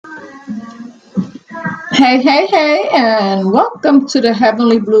Hey, hey, hey, and welcome to the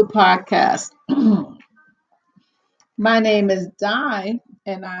Heavenly Blue Podcast. My name is Di,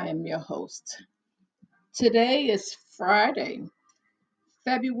 and I am your host. Today is Friday,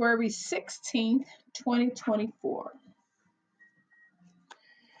 February 16th, 2024.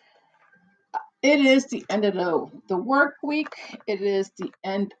 It is the end of the work week. It is the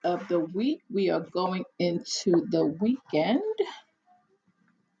end of the week. We are going into the weekend.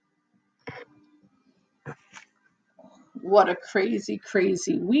 What a crazy,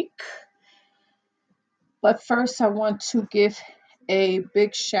 crazy week. But first, I want to give a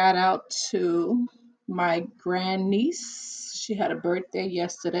big shout out to my grandniece. She had a birthday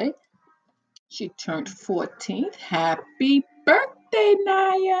yesterday. She turned 14th. Happy birthday,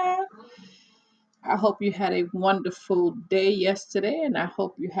 Naya. I hope you had a wonderful day yesterday, and I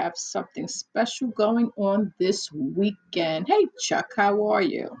hope you have something special going on this weekend. Hey, Chuck, how are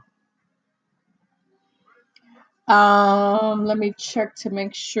you? Let me check to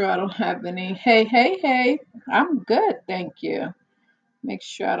make sure I don't have any. Hey, hey, hey. I'm good, thank you. Make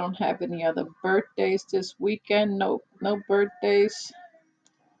sure I don't have any other birthdays this weekend. No birthdays,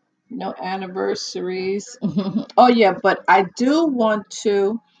 no anniversaries. Oh yeah, but I do want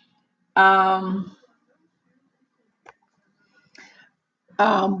to. Um,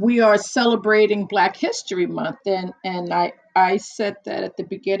 we are celebrating Black History Month, and I said that at the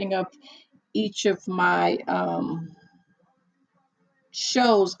beginning of each of my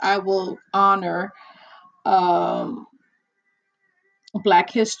shows, I will honor um, Black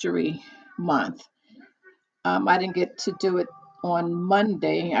History Month. I didn't get to do it on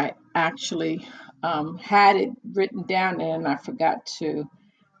Monday. I actually had it written down and I forgot to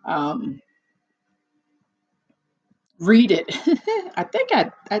um, read it. I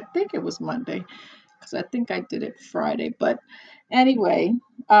think it was Monday because I think I did it Friday. But anyway,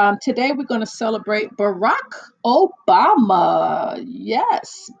 today we're going to celebrate Barack Obama.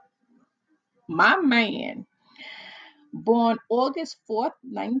 Yes, my man, born August 4th,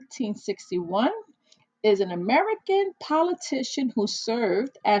 1961. Is an American politician who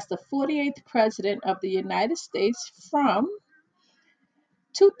served as the 48th President of the United States from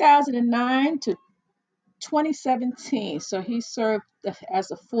 2009 to 2017. So he served as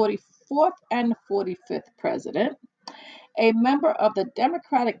the 44th and the 45th President. A member of the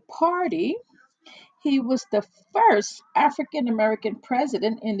Democratic Party, he was the first African American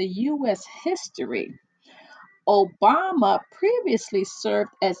president in the U.S. history. Obama previously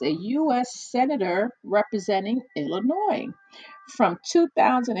served as a U.S. Senator representing Illinois from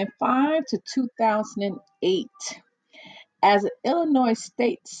 2005 to 2008, as an Illinois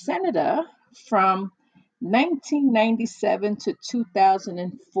State Senator from 1997 to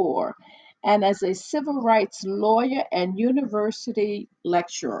 2004, and as a civil rights lawyer and university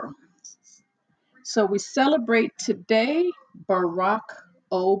lecturer. So we celebrate today Barack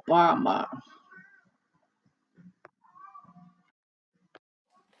Obama.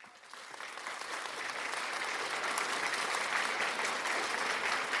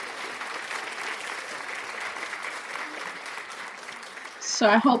 So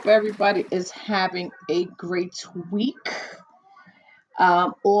I hope everybody is having a great week.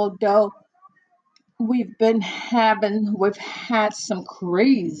 Although we've had some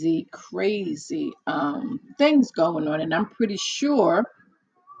crazy, crazy things going on, and I'm pretty sure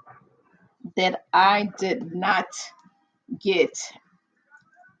that I did not get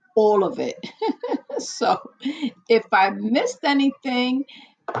all of it. So if I missed anything,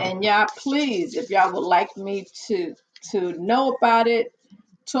 and y'all please, if y'all would like me to know about it,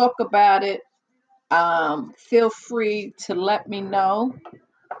 talk about it, feel free to let me know.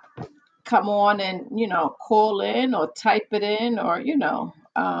 Come on and call in or type it in or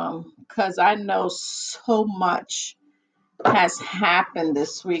because I know so much has happened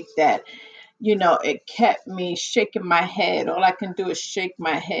this week that it kept me shaking my head. All I can do is shake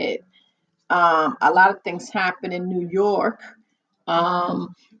my head. A lot of things happened in New York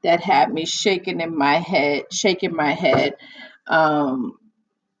that had me shaking my head. um,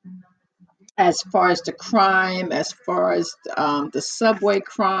 as far as the crime, as far as the subway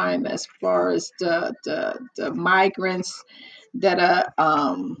crime, as far as the migrants that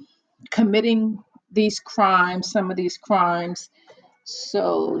are committing these crimes, some of these crimes.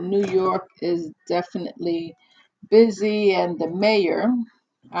 So New York is definitely busy, and the mayor,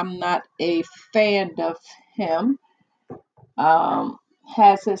 I'm not a fan of him, um,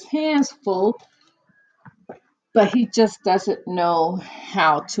 has his hands full, but he just doesn't know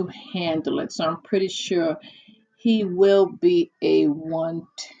how to handle it. So I'm pretty sure he will be a one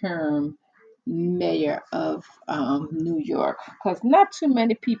term mayor of New York, because not too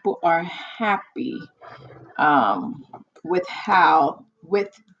many people are happy um, with how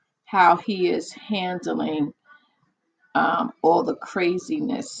he is handling all the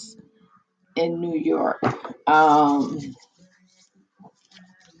craziness in New York. Um,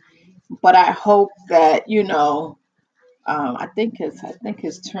 but I hope that I think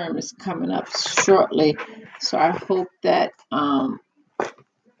his term is coming up shortly, so I hope that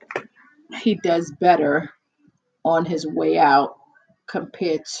he does better on his way out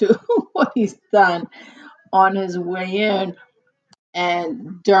compared to what he's done on his way in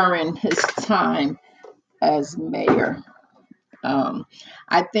and during his time as mayor. Um,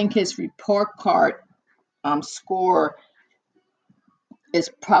 I think his report card score is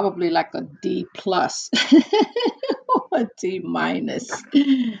probably like a D plus or a D minus.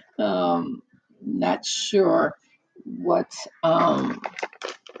 Um, Not sure what.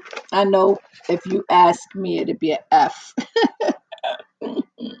 I know if you ask me, it'd be an F.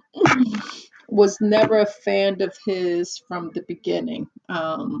 Was never a fan of his from the beginning,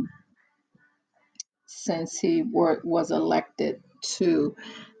 since he was elected to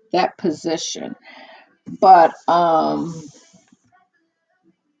that position. But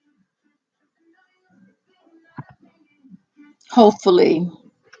hopefully,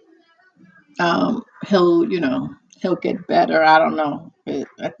 he'll get better. I don't know.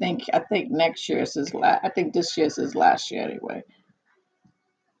 I think next year is his last. I think this year's his last year anyway.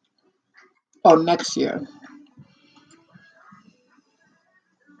 Oh, next year.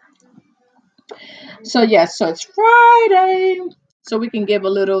 So yes, so it's Friday. So we can give a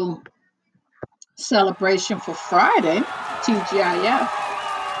little celebration for Friday, TGIF.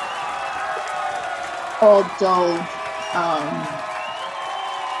 Although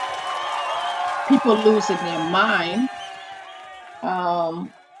people losing their mind,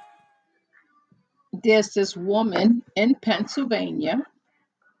 um, there's this woman in Pennsylvania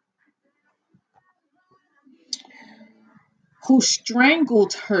who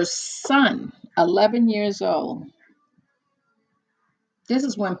strangled her son, 11 years old. This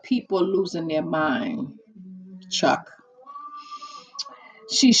is when people are losing their mind, Chuck.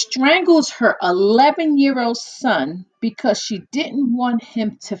 She strangles her 11-year-old son because she didn't want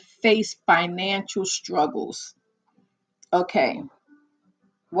him to face financial struggles. Okay,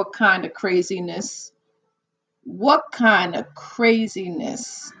 what kind of craziness? What kind of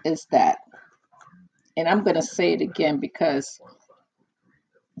craziness is that? And I'm going to say it again because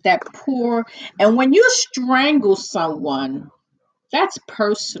that poor, and when you strangle someone, that's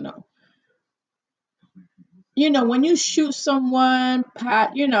personal. When you shoot someone,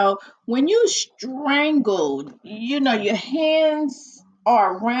 Pat, when you strangle, your hands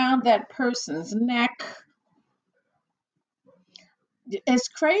are around that person's neck. It's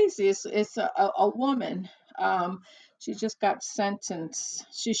crazy. It's a woman. Um, she just got sentenced.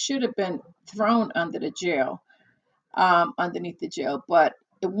 She should have been thrown underneath the jail. But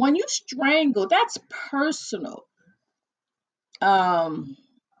when you strangle, that's personal. Um,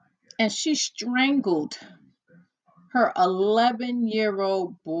 and she strangled her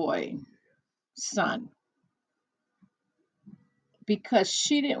 11-year-old boy son because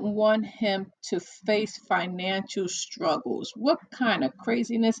she didn't want him to face financial struggles. What kind of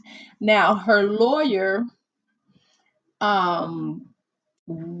craziness? Now, her lawyer um,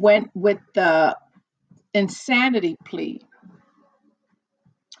 went with the insanity plea,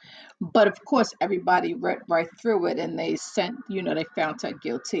 but of course, everybody read right through it and they found her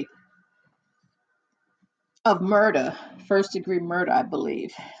guilty of murder, first degree murder, I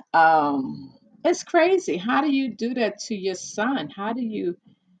believe. It's crazy. How do you do that to your son? How do you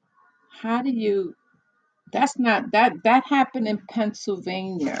That's not that happened in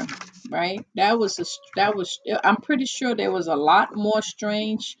Pennsylvania, right? That was I'm pretty sure there was a lot more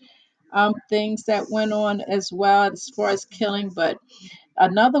strange things that went on as well as far as killing, but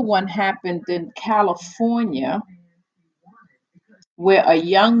another one happened in California where a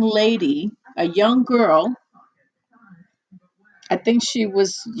young girl, I think she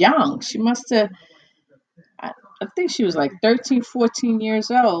was young. I think she was like 13, 14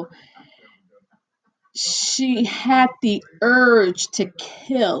 years old. She had the urge to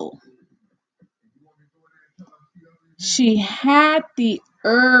kill. She had the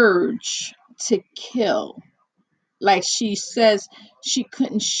urge to kill. Like she says, she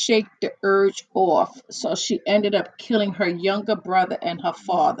couldn't shake the urge off. So she ended up killing her younger brother and her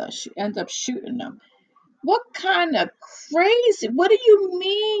father. She ended up shooting them. What kind of crazy? What do you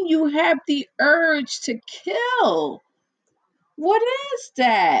mean you have the urge to kill? What is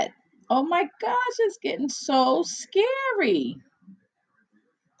that? Oh my gosh, it's getting so scary.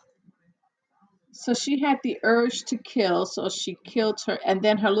 So she had the urge to kill, so she killed her. And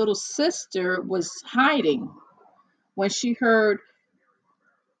then her little sister was hiding when she heard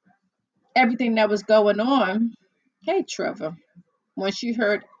everything that was going on. Hey, Trevor. When she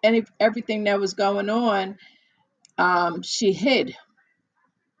heard everything that was going on, she hid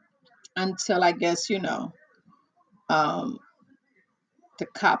until I guess, um, the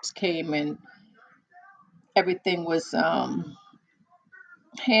cops came and everything was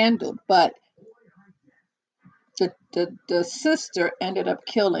handled. But the sister ended up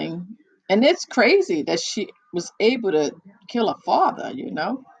killing, and it's crazy that she was able to kill a father.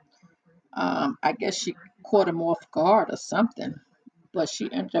 I guess she caught him off guard or something, but she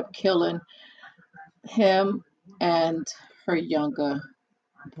ended up killing him and her younger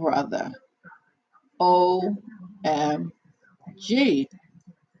brother. OMG.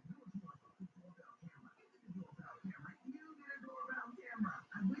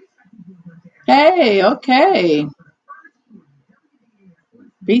 Hey, okay.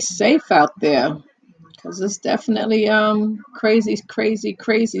 Be safe out there, because it's definitely crazy, crazy,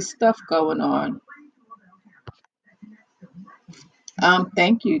 crazy stuff going on.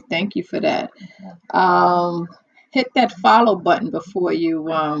 Thank you for that. Um, hit that follow button before you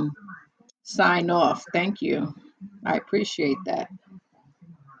sign off. Thank you. I appreciate that.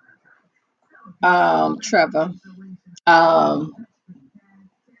 Trevor. Um,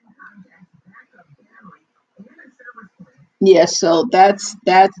 yeah, so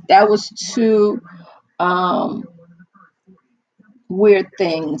that was two um weird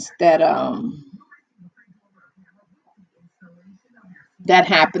things that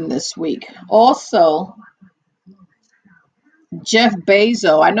happened this week. Also, Jeff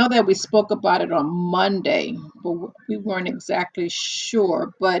Bezos, I know that we spoke about it on Monday, but we weren't exactly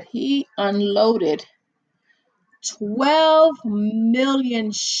sure, but he unloaded 12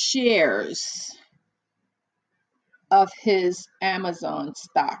 million shares of his Amazon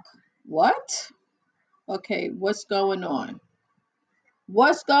stock. What? Okay, what's going on?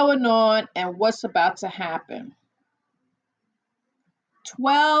 What's going on and what's about to happen?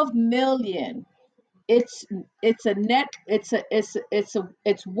 12 million. It's a net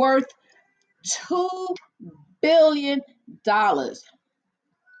it's worth 2 billion dollars.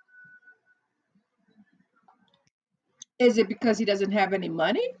 Is it because he doesn't have any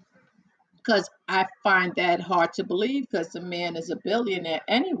money? Because I find that hard to believe because the man is a billionaire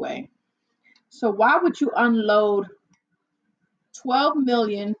anyway. So why would you unload 12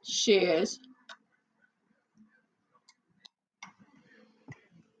 million shares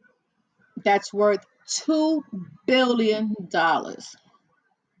that's worth $2 billion?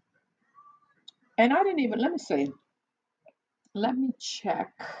 And I didn't even, let me see, let me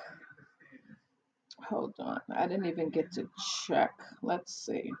check. Hold on. I didn't even get to check. Let's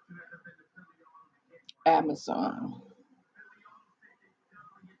see. Amazon.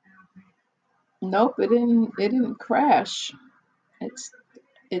 Nope, it didn't crash. It's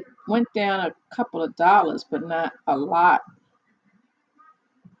it went down a couple of dollars, but not a lot.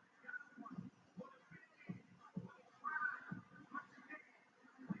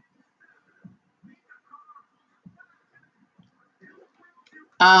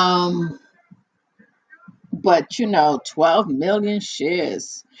 Um, but 12 million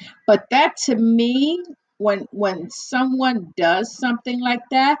shares. But that to me, when someone does something like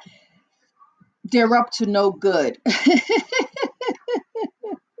that, they're up to no good.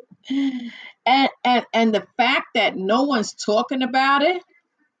 And the fact that no one's talking about it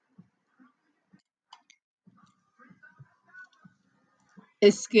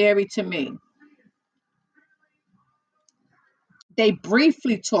is scary to me. They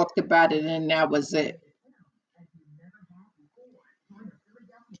briefly talked about it and that was it.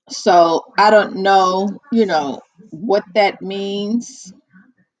 So I don't know, what that means.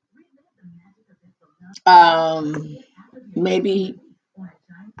 Um, maybe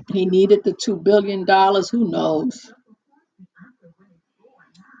he needed the $2 billion. Who knows?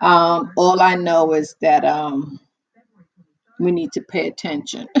 All I know is that we need to pay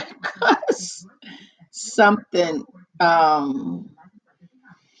attention because something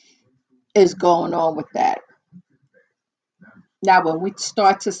is going on with that. Now, when we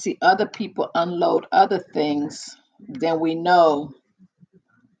start to see other people unload other things, then we know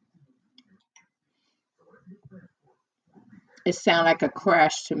it sounds like a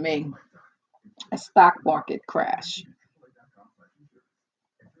crash to me, a stock market crash.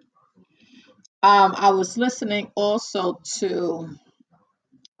 I was listening also to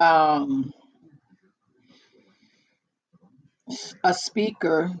um, a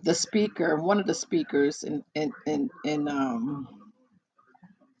speaker, one of the speakers in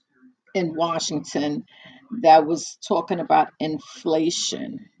in Washington that was talking about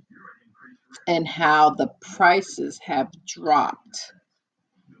inflation and how the prices have dropped.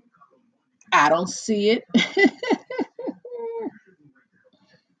 I don't see it.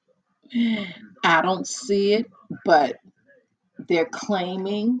 I don't see it, but they're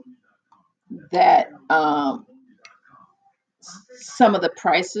claiming that some of the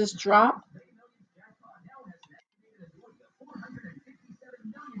prices drop.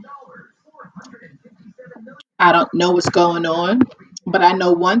 I don't know what's going on, but I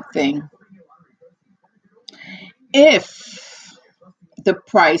know one thing. If the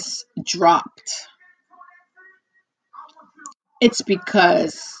price dropped, it's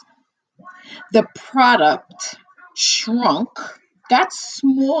because the product shrunk, got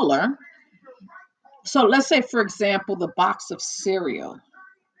smaller. So let's say, for example, the box of cereal.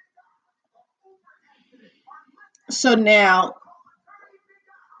 So now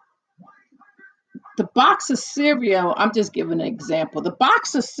the box of cereal, I'm just giving an example. The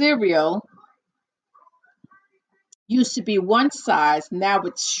box of cereal used to be one size, now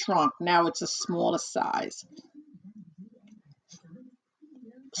it's shrunk. Now it's a smaller size.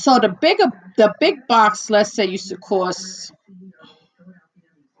 So the big box, let's say, used to cost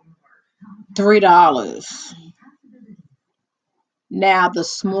 $3. Now the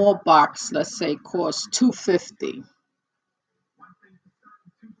small box, let's say, costs $2.50.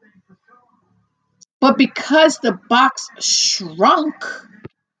 But because the box shrunk,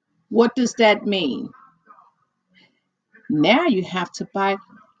 what does that mean? Now you have to buy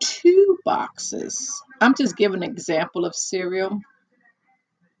two boxes. I'm just giving an example of cereal,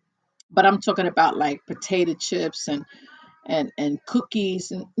 but I'm talking about like potato chips and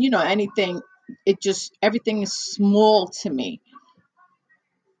cookies and anything. It just everything is small to me,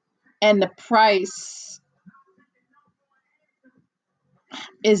 and the price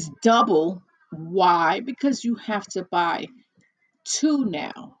is double. Why? Because you have to buy two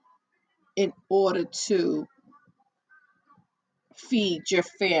now in order to feed your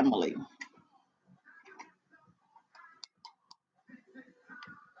family.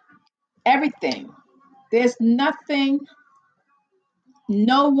 Everything. There's nothing,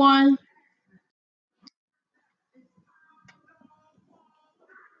 no one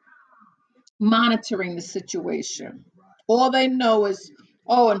monitoring the situation. All they know is,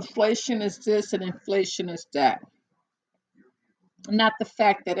 oh, inflation is this and inflation is that. Not the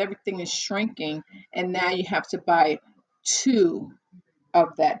fact that everything is shrinking and now you have to buy two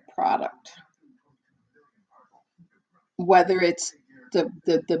of that product. Whether it's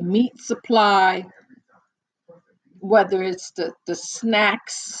the meat supply, whether it's the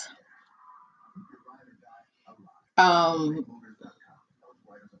snacks, um,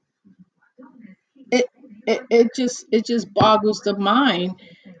 it, it just boggles the mind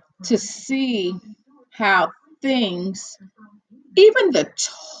to see how things, even the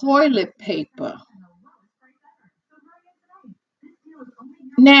toilet paper.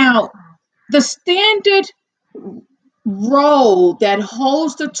 Now, the standard roll that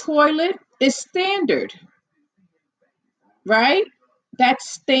holds the toilet is standard, right? That's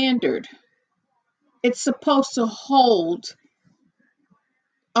standard. It's supposed to hold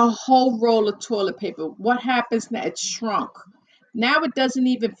a whole roll of toilet paper. What happens now? It's shrunk. Now it doesn't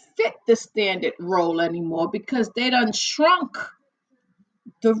even fit the standard roll anymore because they done shrunk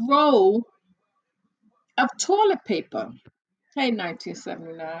the roll of toilet paper. Hey,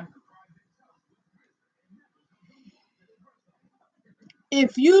 1979.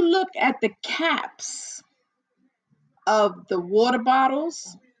 If you look at the caps of the water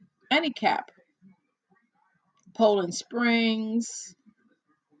bottles, any cap, Poland Springs,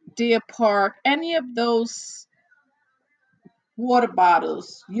 Deer Park, any of those water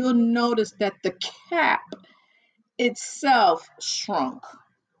bottles, you'll notice that the cap itself shrunk.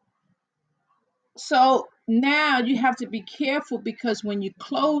 So now you have to be careful because when you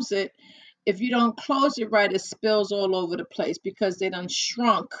close it, if you don't close it right, it spills all over the place because they done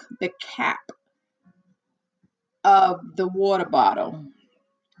shrunk the cap of the water bottle.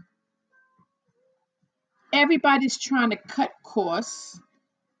 Everybody's trying to cut costs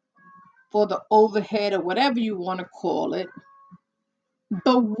for the overhead or whatever you want to call it.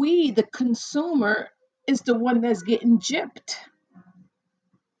 But we, the consumer, is the one that's getting gypped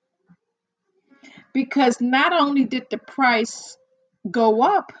because not only did the price go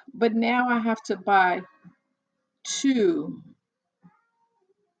up, but now I have to buy two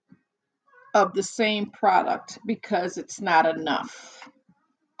of the same product because it's not enough.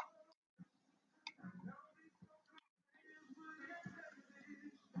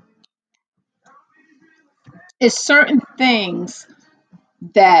 It's certain things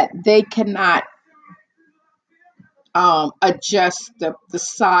that they cannot adjust the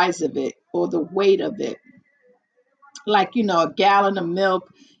size of it or the weight of it. Like, a gallon of milk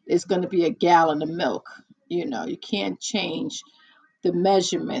is going to be a gallon of milk. You can't change the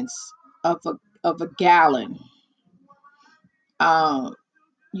measurements of a gallon. Um,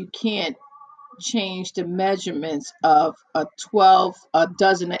 you can't change the measurements of a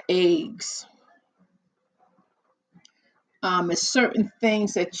dozen of eggs. It's certain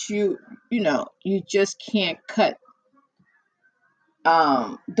things that you just can't cut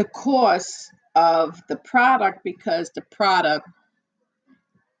the cost of the product, because the product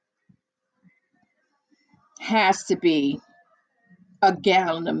has to be a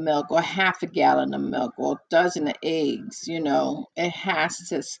gallon of milk or half a gallon of milk or a dozen of eggs. It has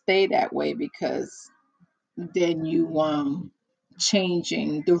to stay that way, because then you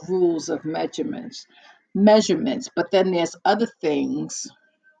changing the rules of measurements. But then there's other things,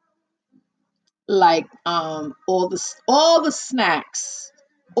 like all the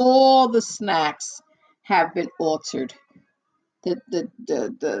snacks have been altered.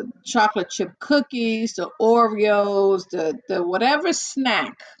 The chocolate chip cookies, the Oreos, the whatever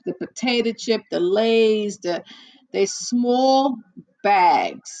snack, the potato chip, the Lay's, they small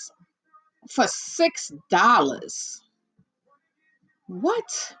bags for $6.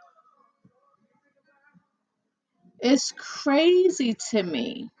 What? It's crazy to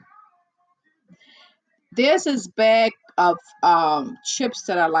me. There's this bag of chips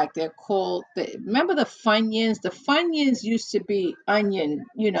that I like. They're called remember the Funyuns? The Funyuns used to be onion,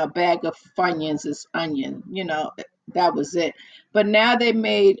 a bag of Funyuns is onion, that was it. But now they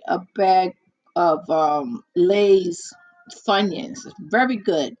made a bag of Lay's Funyuns. It's very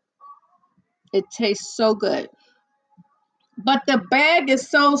good. It tastes so good. But the bag is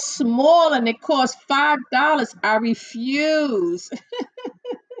so small and it costs $5. I refuse.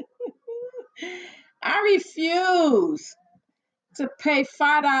 I refuse to pay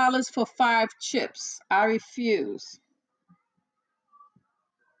 $5 for 5 chips. I refuse.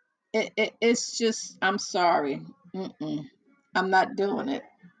 It's just, I'm sorry. Mm-mm. I'm not doing it.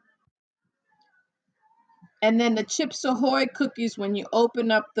 And then the Chips Ahoy cookies, when you open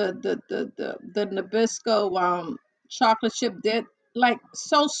up the Nabisco chocolate chip, they're like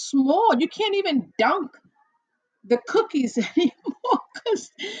so small. You can't even dunk the cookies anymore. Because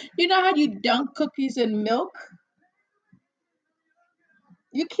you know how you dunk cookies in milk?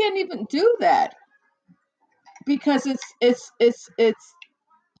 You can't even do that, because it's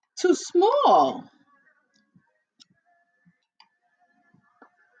too small.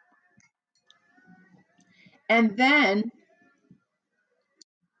 And then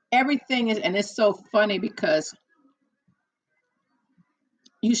everything is, and it's so funny, because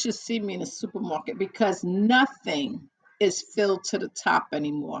you should see me in the supermarket, because nothing is filled to the top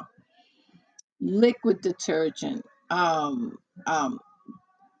anymore. Liquid detergent, um,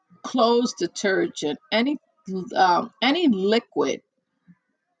 clothes detergent, any liquid,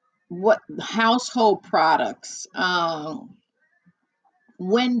 what household products,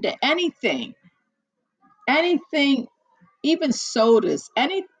 window, anything, even sodas,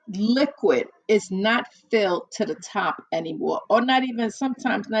 any liquid is not filled to the top anymore, or not even,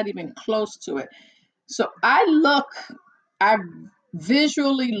 sometimes not even close to it. So I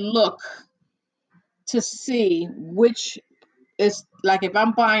visually look to see which is, like, if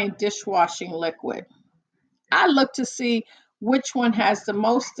I'm buying dishwashing liquid, I look to see which one has the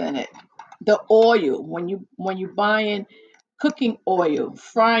most in it. The oil, when you buying cooking oil,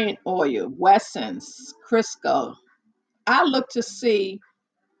 frying oil, Wessons, Crisco, I look to see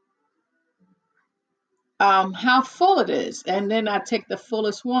how full it is, and then I take the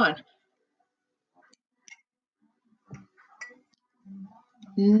fullest one.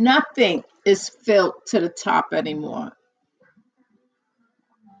 Nothing is filled to the top anymore.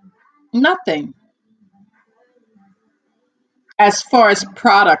 Nothing, as far as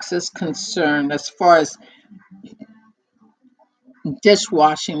products is concerned, as far as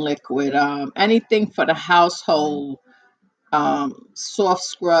dishwashing liquid, anything for the household, soft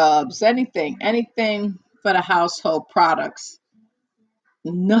scrubs, anything for the household products.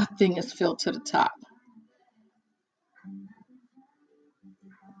 Nothing is filled to the top.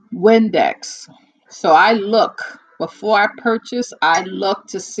 Windex. So I look, before I purchase, I look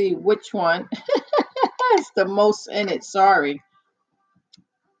to see which one has the most in it. Sorry.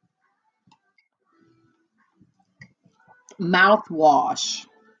 Mouthwash.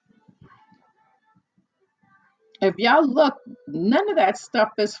 If y'all look, none of that stuff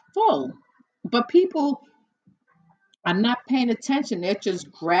is full. But people are not paying attention. They're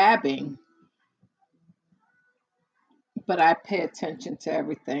just but I pay attention to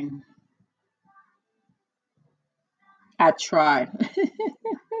everything. I try.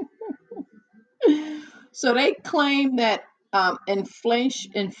 So they claim that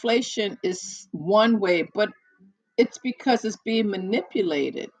inflation is one way, but it's because it's being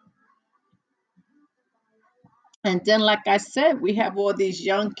manipulated. And then, like I said, we have all these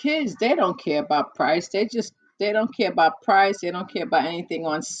young kids. They don't care about price. They don't care about price. They don't care about anything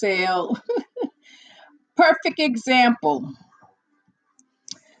on sale. Perfect example.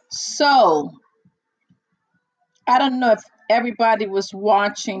 So I don't know if everybody was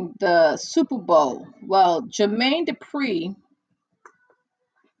watching the Super Bowl. Well, Jermaine Dupri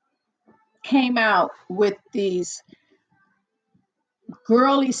came out with these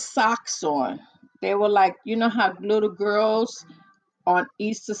girly socks on. They were like, you know how little girls on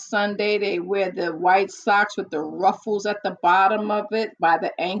Easter Sunday they wear the white socks with the ruffles at the bottom of it by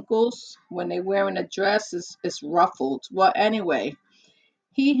the ankles. When they're wearing a dress, it's ruffled. Well, anyway,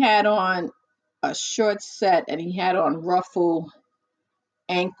 he had on a short set and he had on ruffle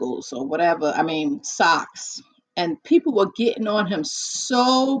ankles or whatever. I mean, socks. And people were getting on him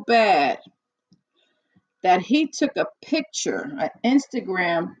so bad that he took a picture, an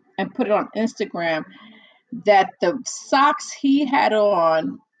Instagram, and put it on Instagram that the socks he had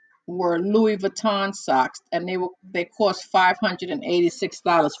on were Louis Vuitton socks, and they cost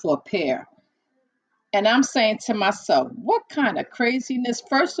 $586 for a pair. And I'm saying to myself, what kind of craziness?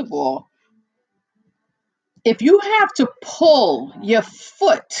 First of all, if you have to pull your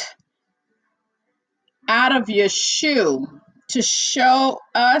foot out of your shoe to show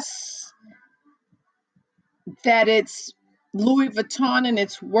us that it's Louis Vuitton and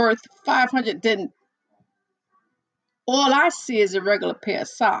it's worth 500, then all I see is a regular pair of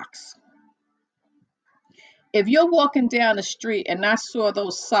socks. If you're walking down the street and I saw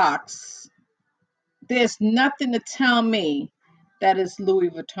those socks, there's nothing to tell me that it's Louis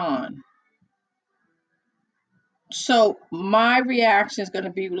Vuitton. So my reaction is going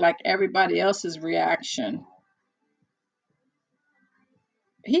to be like everybody else's reaction.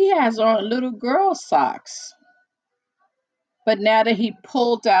 He has on little girl socks, but now that he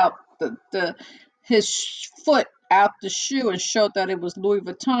pulled out the his foot out the shoe and showed that it was Louis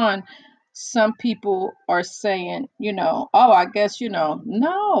Vuitton, some people are saying, oh, I guess,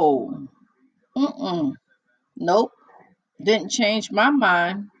 no, mm-mm, nope, didn't change my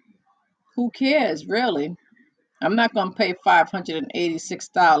mind. Who cares, really? I'm not going to pay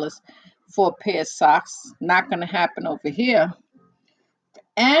 $586 for a pair of socks. Not going to happen over here.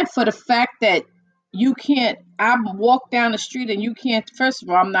 And for the fact that you can't, I walk down the street and you can't, first of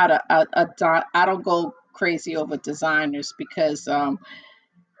all, I'm not I don't go crazy over designers because I'm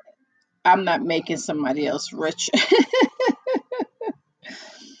not making somebody else rich.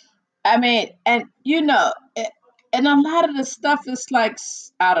 I mean, and and a lot of the stuff is like,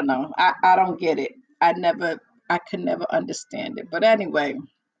 I don't know. I don't get it. I could never understand it. But anyway,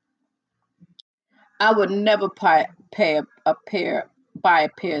 I would never pay a pair, buy a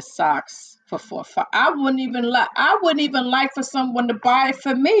pair of socks for 4 5. I wouldn't even like for someone to buy it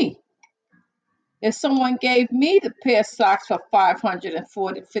for me. If someone gave me the pair of socks for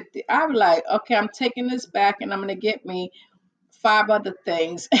 540, 50, I'd be like, okay, I'm taking this back and I'm gonna get me five other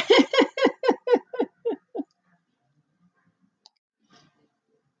things.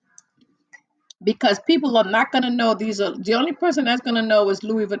 Because people are not gonna know these are the only person that's gonna know is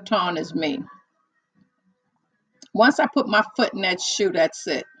Louis Vuitton is me. Once I put my foot in that shoe, that's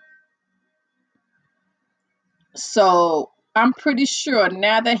it. So I'm pretty sure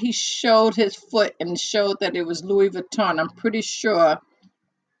now that he showed his foot and showed that it was Louis Vuitton, I'm pretty sure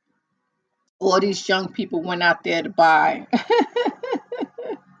all these young people went out there to buy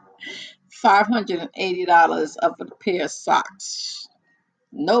 $580 of a pair of socks.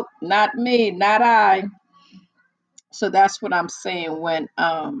 Nope, not me, not I. So that's what I'm saying when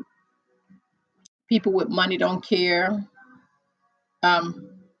people with money don't care.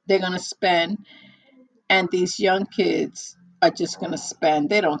 They're gonna spend, and these young kids are just gonna spend.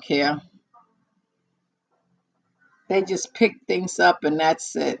 They don't care. They just pick things up and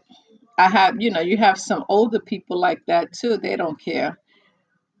that's it. You have some older people like that too. They don't care.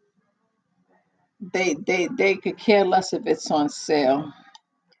 They could care less if it's on sale.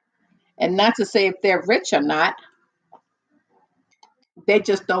 And not to say if they're rich or not, they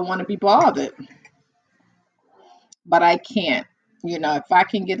just don't want to be bothered. But I can't. If I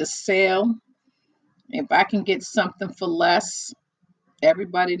can get a sale, if I can get something for less,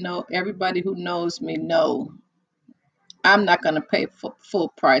 everybody who knows me know I'm not going to pay full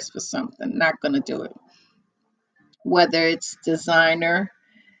price for something. Not going to do it. Whether it's designer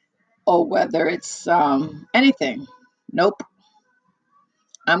or whether it's anything. Nope.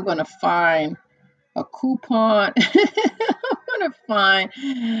 I'm going to find a coupon. I'm going to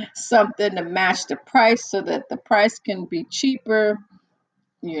find something to match the price so that the price can be cheaper.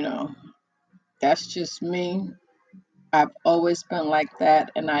 You know, that's just me. I've always been like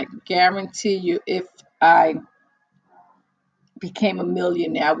that. And I guarantee you, if I became a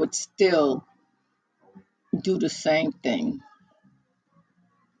millionaire, I would still do the same thing.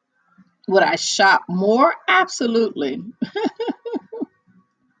 Would I shop more? Absolutely.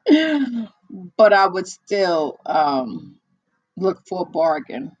 But I would still look for a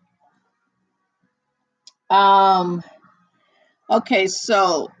bargain. Um, okay,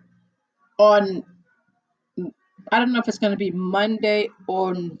 so on, I don't know if it's going to be Monday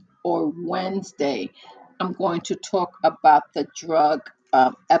or Wednesday, I'm going to talk about the drug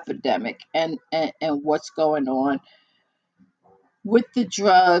epidemic and what's going on with the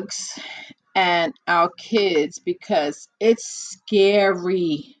drugs and our kids because it's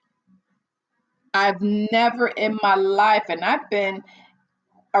scary. I've never in my life, and I've been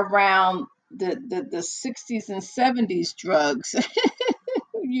around the 60s and 70s drugs,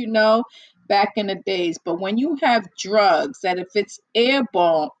 you know, back in the days. But when you have drugs that if it's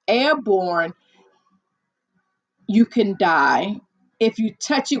airborne, you can die. If you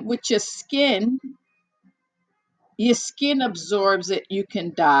touch it with your skin absorbs it, you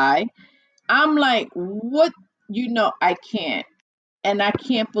can die. I'm like, what? I can't. And I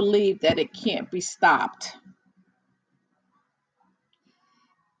can't believe that it can't be stopped.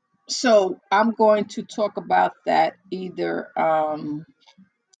 So I'm going to talk about that either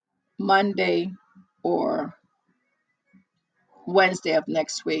Monday or Wednesday of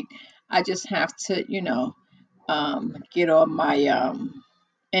next week. I just have to, get all my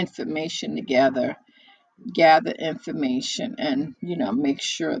information together, gather information, and, make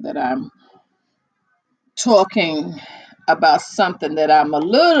sure that I'm talking about something that I'm a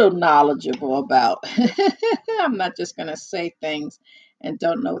little knowledgeable about. I'm not just going to say things and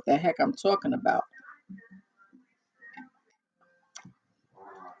don't know what the heck I'm talking about.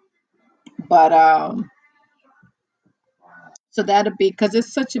 But so that'll be because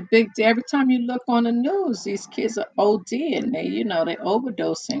it's such a big deal. Every time you look on the news, these kids are ODing. They're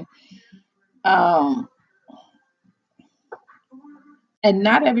overdosing. Um, and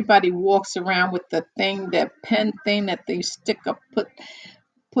not everybody walks around with the thing, that pen thing that they stick up,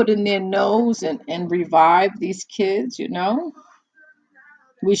 put in their nose and revive these kids.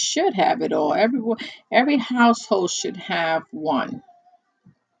 We should have it all. Every household should have one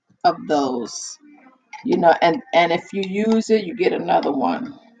of those. And if you use it, you get another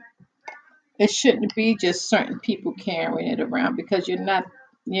one. It shouldn't be just certain people carrying it around because you're not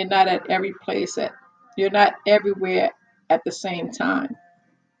at every place you're not everywhere at the same time.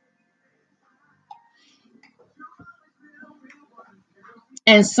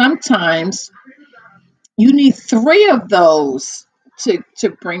 And sometimes you need three of those to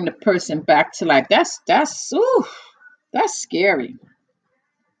bring the person back to life. That's scary.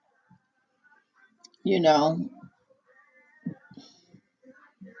 You know,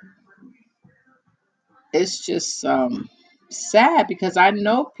 it's just sad because I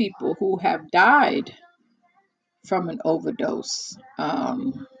know people who have died from an overdose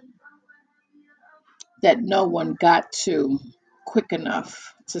that no one got to quick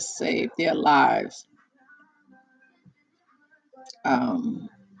enough to save their lives. Um,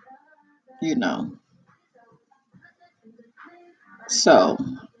 you know, so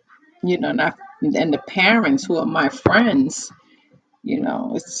and the parents who are my friends,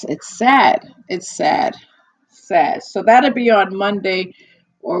 it's sad. It's sad, sad. So that'll be on Monday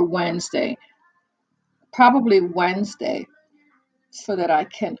or Wednesday, probably Wednesday, so that I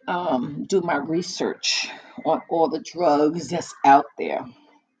can do my research on all the drugs that's out there.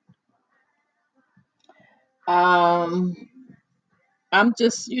 Um, I'm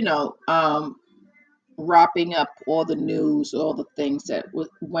just, wrapping up all the news, all the things that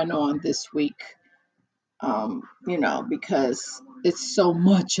went on this week, because it's so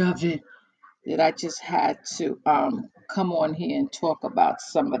much of it that I just had to come on here and talk about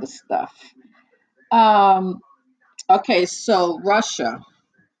some of the stuff. Um, okay, so Russia,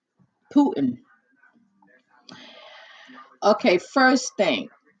 Putin. Okay, first thing,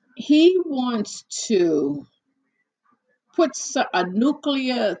 he wants to put a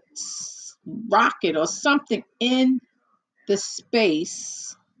nuclear rocket or something in the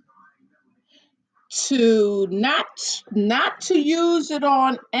space to not to use it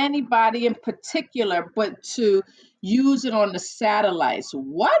on anybody in particular, but to use it on the satellites.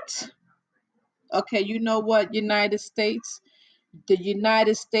 What? Okay, you know what, United States? The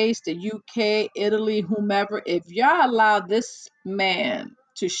United States, the UK, Italy, whomever, if y'all allow this man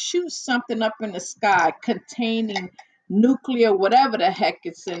to shoot something up in the sky containing nuclear, whatever the heck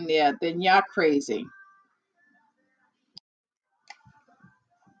it's in there, then y'all crazy.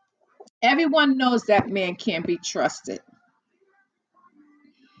 Everyone knows that man can't be trusted.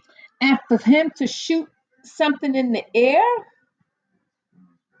 And for him to shoot something in the air,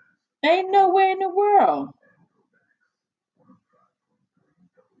 ain't nowhere in the world.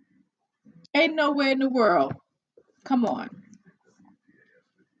 Ain't nowhere in the world. Come on.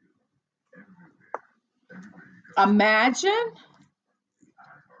 Imagine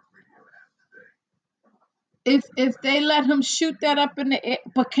if they let him shoot that up in the air.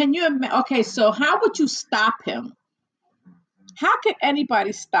 But can you imagine? Okay, so how would you stop him? How can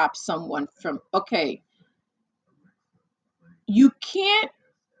anybody stop someone from? Okay, you can't.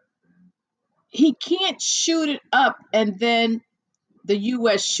 He can't shoot it up and then the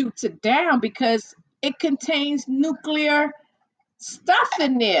U.S. shoots it down because it contains nuclear stuff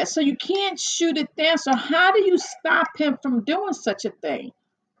in there. So you can't shoot it down. So how do you stop him from doing such a thing?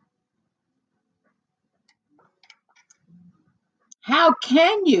 How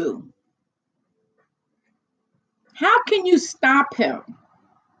can you? How can you stop him?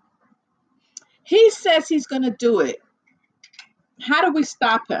 He says he's going to do it. How do we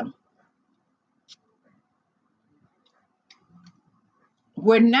stop him?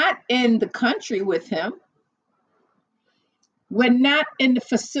 We're not in the country with him. We're not in the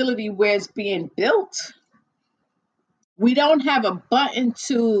facility where it's being built. We don't have a button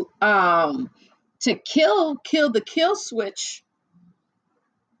to kill the kill switch.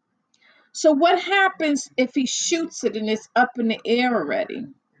 So what happens if he shoots it and it's up in the air already?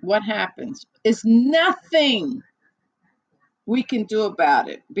 What happens? It's nothing we can do about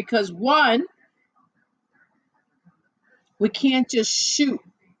it because one, we can't just shoot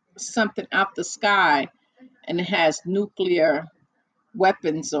something out the sky and it has nuclear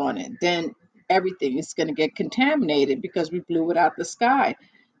weapons on it. Then everything is going to get contaminated because we blew it out the sky.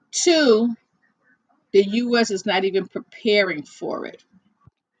 Two, the US is not even preparing for it.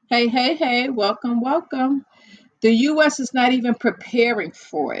 Hey, hey, hey, welcome, welcome. The US is not even preparing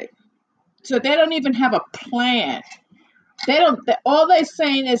for it. So they don't even have a plan. They don't, all they're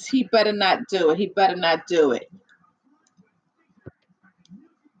saying is he better not do it. He better not do it.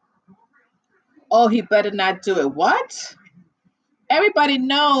 Oh, he better not do it. What? Everybody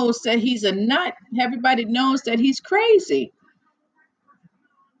knows that he's a nut. Everybody knows that he's crazy.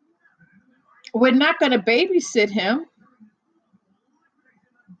 We're not going to babysit him.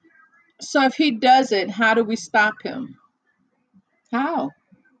 So if he does it, how do we stop him? How?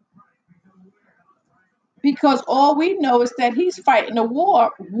 Because all we know is that he's fighting a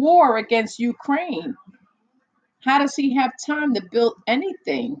war against Ukraine. How does he have time to build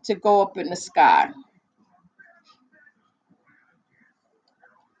anything to go up in the sky?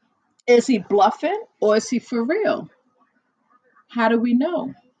 Is he bluffing or is he for real? How do we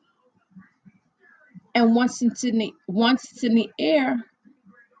know? And once it's in the air,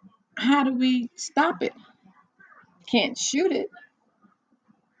 how do we stop it? Can't shoot it.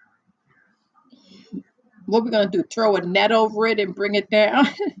 What we gonna do? Throw a net over it and bring it down?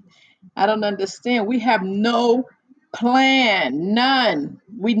 I don't understand. We have no plan, none.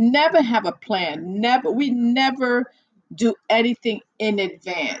 We never have a plan. Never. We never do anything in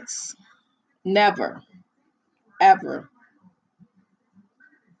advance. Never, ever.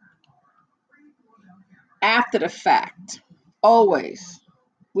 After the fact, always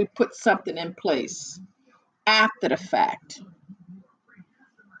we put something in place after the fact.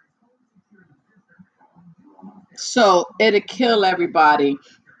 So it'll kill everybody.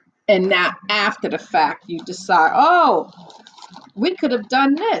 And now after the fact, you decide, oh, we could have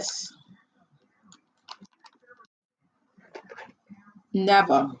done this.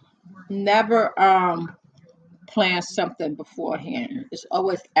 Never, never plan something beforehand. It's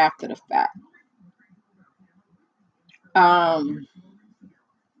always after the fact. Um,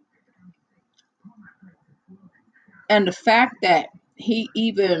 and the fact that he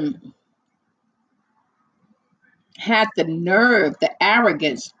even had the nerve, the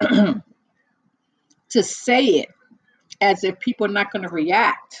arrogance to say it as if people are not going to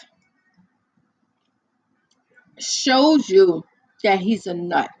react shows you that he's a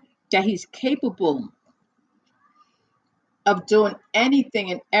nut, that he's capable of doing anything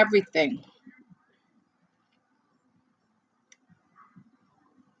and everything.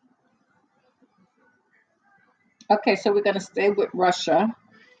 Okay, so we're going to stay with Russia.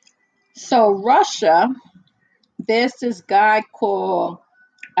 So, Russia, there's this guy called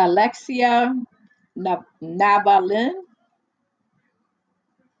Alexia Navalny.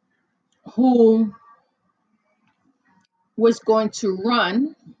 who was going to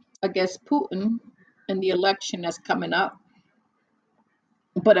run against Putin in the election that's coming up.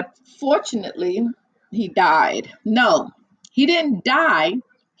 But unfortunately, he died. No, he didn't die.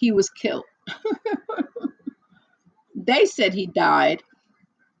 He was killed. They said he died,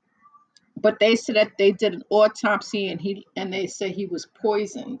 but they said that they did an autopsy and they said he was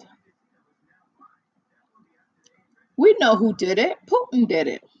poisoned. We know who did it. Putin did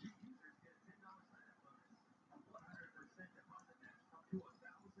it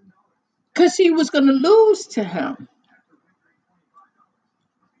because he was going to lose to him.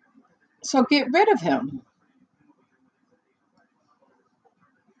 So get rid of him.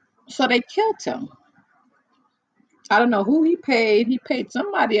 So they killed him. I don't know who he paid. He paid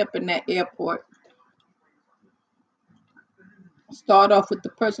somebody up in that airport. Start off with the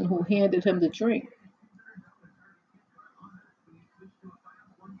person who handed him the drink.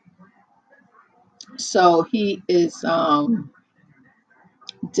 So he is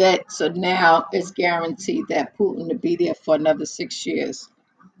dead. So now it's guaranteed that Putin to be there for another 6 years.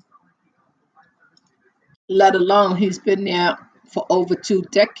 Let alone he's been there for over 2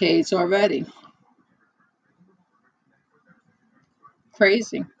 decades already.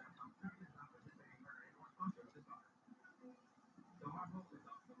 Crazy.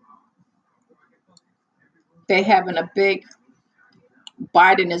 They having a big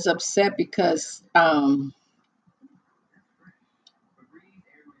Biden is upset because the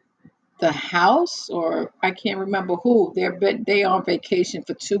House or I can't remember who they on vacation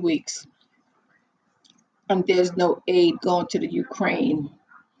for 2 weeks and there's no aid going to the Ukraine.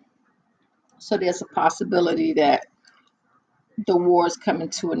 So there's a possibility that the war is coming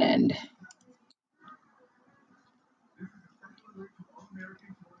to an end.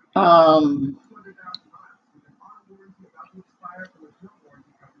 Um,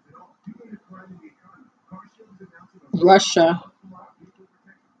 Russia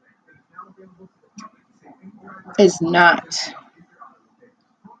is not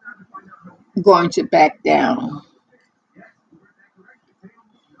going to back down.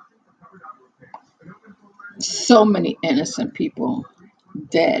 So many innocent people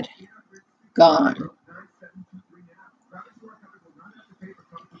dead, gone.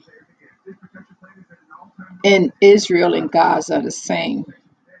 And Israel and Gaza are the same.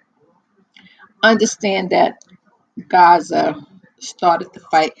 Understand that Gaza started the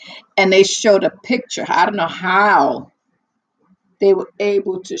fight and they showed a picture. I don't know how they were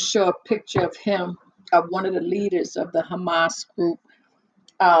able to show a picture of him, of one of the leaders of the Hamas group,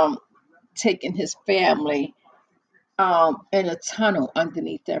 um, taking his family in a tunnel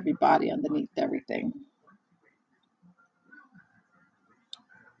underneath everybody, underneath everything.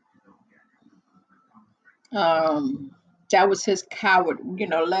 Um, that was his coward,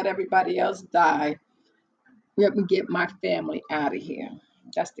 let everybody else die. Let me get my family out of here.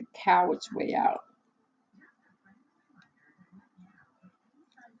 That's the coward's way out.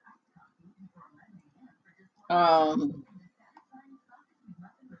 Um,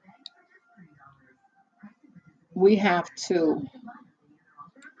 we have to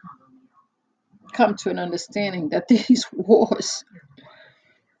come to an understanding that these wars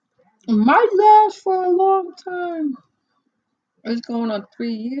might last for a long time. It's going on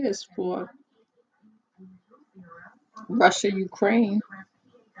 3 years for Russia, Ukraine.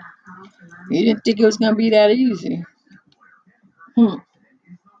 You didn't think it was going to be that easy. Hmm.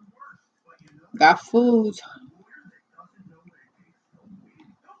 Got food.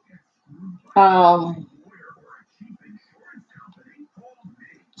 Um,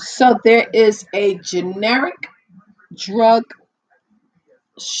 so there is a generic drug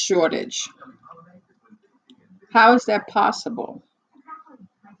shortage. How is that possible?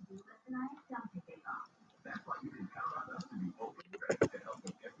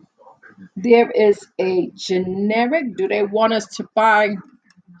 There is a generic. Do they want us to buy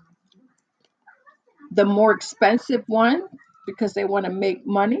the more expensive one because they want to make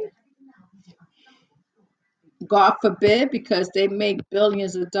money? God forbid, because they make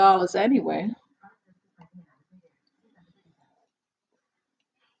billions of dollars anyway.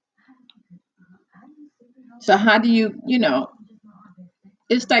 So how do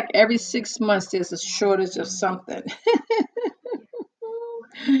it's like every 6 months there's a shortage of something.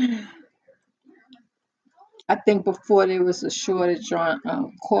 I think before there was a shortage on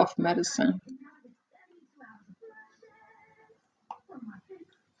cough medicine.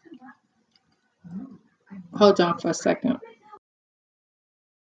 Hold on for a second.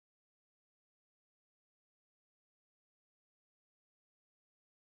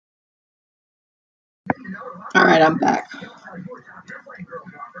 All right, I'm back.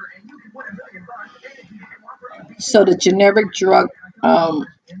 So the generic drug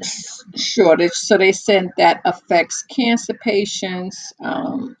shortage. So they said that affects cancer patients,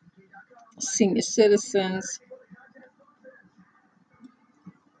 senior citizens.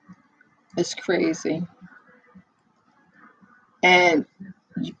 It's crazy. And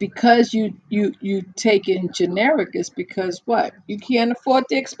because you taking generic is because what? You can't afford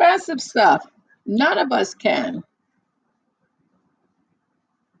the expensive stuff. None of us can.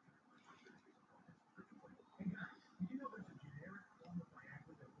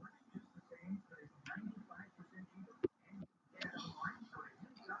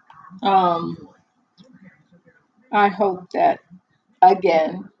 Um, I hope that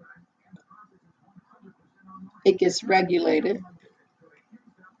again it gets regulated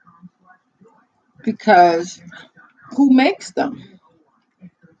because who makes them?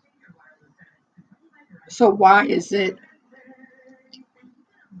 So why is it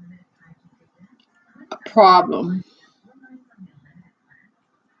a problem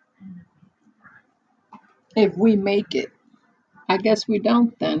if we make it? I guess we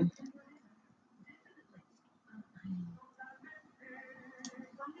don't then.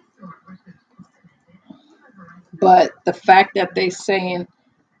 But the fact that they saying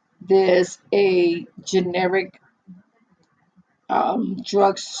there's a generic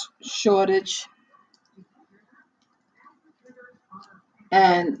shortage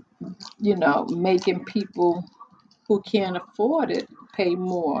and making people who can't afford it pay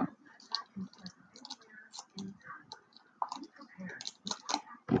more.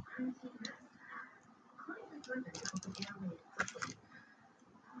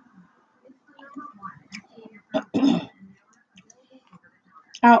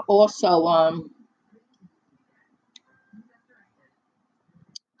 I'll also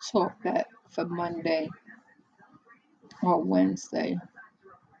talk that for Monday or Wednesday.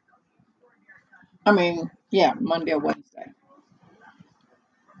 I mean, yeah, Monday or Wednesday.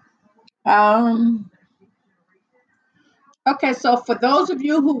 Um, okay, so for those of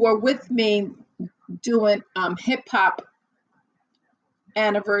you who were with me doing hip hop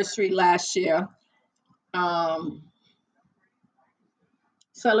anniversary last year, um,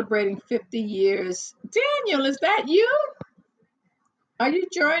 celebrating 50 years. Daniel, is that you? Are you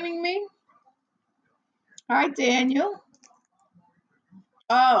joining me? Hi, Daniel.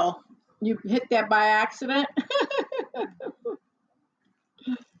 Oh, you hit that by accident?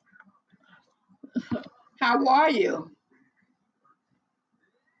 How are you?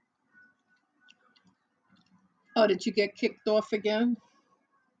 Oh, did you get kicked off again?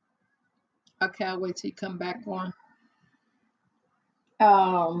 Okay, I'll wait till you come back on.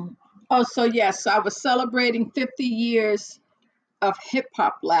 Um, oh, so yes, I was celebrating 50 years of hip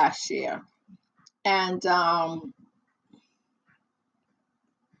hop last year. And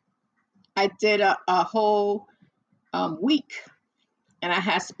I did a whole week, and I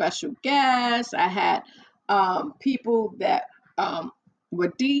had special guests. I had people that were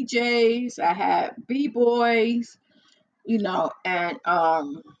DJs. I had b-boys, and I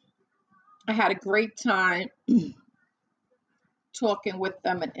had a great time talking with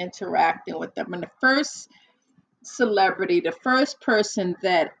them and interacting with them. And the first person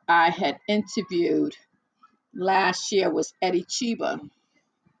that I had interviewed last year was Eddie Chiba.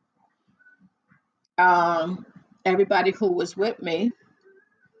 Everybody who was with me,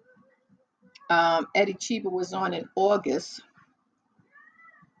 Eddie Chiba was on in August,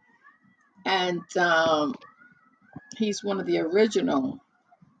 and he's one of the original.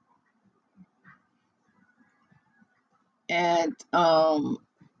 And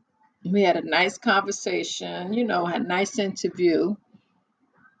we had a nice conversation, had a nice interview.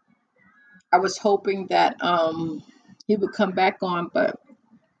 I was hoping that he would come back on, but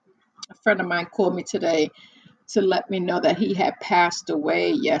a friend of mine called me today to let me know that he had passed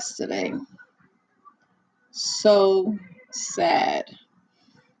away yesterday. So sad.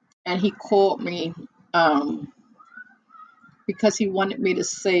 And he called me because he wanted me to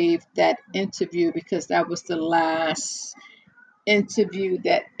save that interview because that was the last interview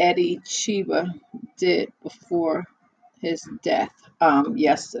that Eddie Chiba did before his death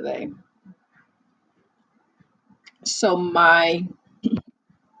yesterday. So my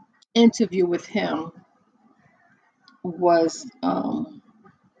interview with him was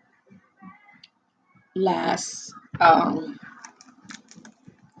last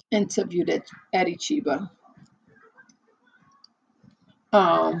interview that Eddie Chiba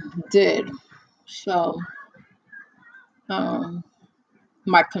did. So um,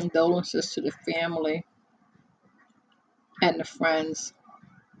 my condolences to the family and the friends.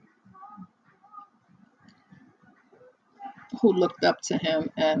 who looked up to him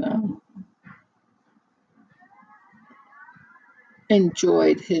and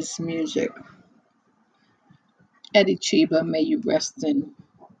enjoyed his music. Eddie Chiba, may you rest in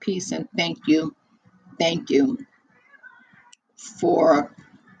peace, and thank you for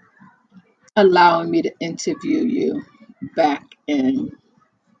allowing me to interview you back in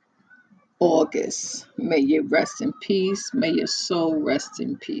August. May you rest in peace. May your soul rest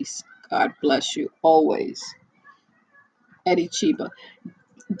in peace. God bless you always. Eddie Chiba.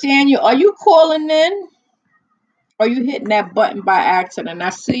 Daniel, are you calling in? Are you hitting that button by accident?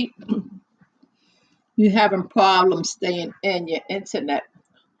 I see you having problems staying in your internet.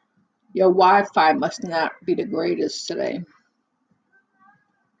 Your Wi-Fi must not be the greatest today.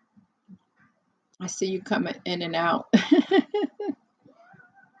 I see you coming in and out.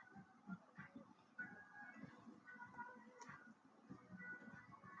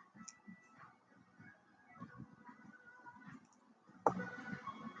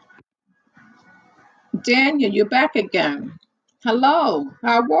 Daniel, you're back again. Hello,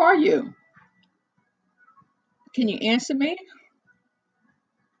 how are you? Can you answer me?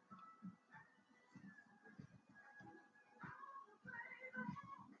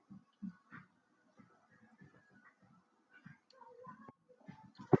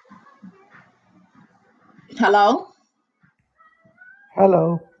 Hello?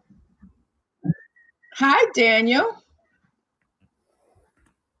 Hello. Hi, Daniel.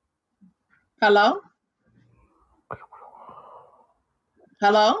 Hello?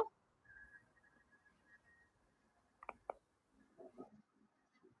 Hello?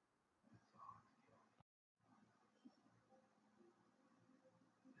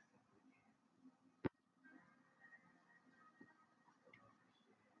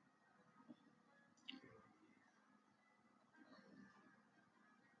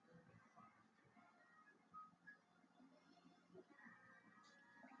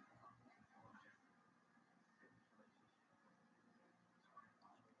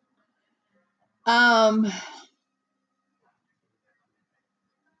 Um,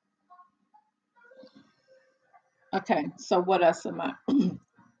 okay, so what else am I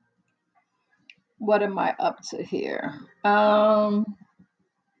what am I up to here?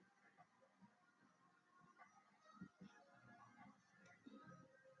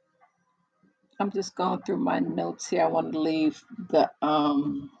 I'm just going through my notes here. I want to leave the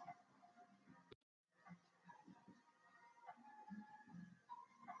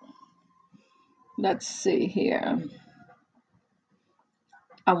let's see here.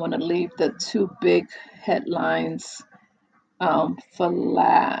 I want to leave the two big headlines for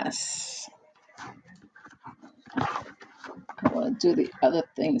last. I want to do the other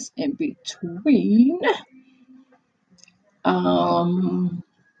things in between. Um,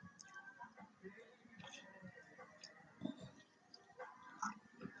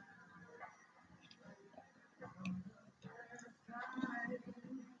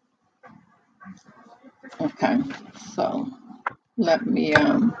 okay, so let me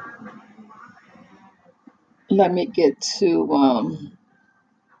um, let me get to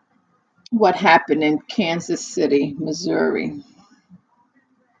what happened in Kansas City, Missouri.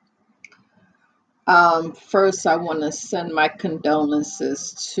 First, I want to send my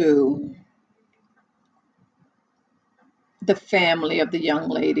condolences to the family of the young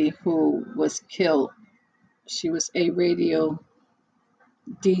lady who was killed. She was a radio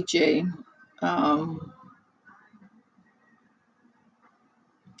DJ, um,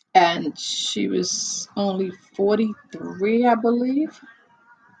 and she was only 43, I believe.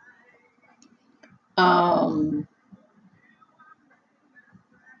 Um,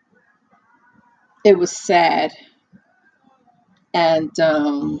 it was sad, and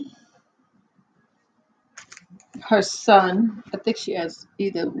her son, I think she has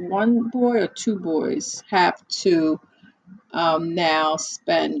either one boy or two boys, have to now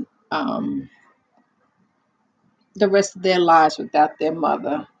spend the rest of their lives without their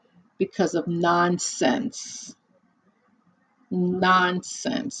mother because of nonsense.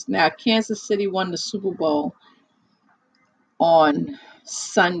 Nonsense. Now, Kansas City won the Super Bowl on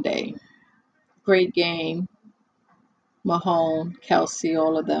Sunday. Great game. Mahone, Kelsey,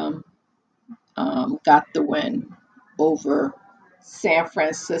 all of them got the win over San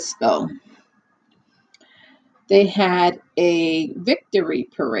Francisco. They had a victory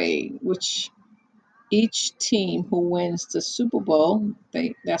parade, which each team who wins the Super Bowl,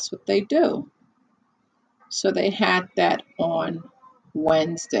 that's what they do. So they had that on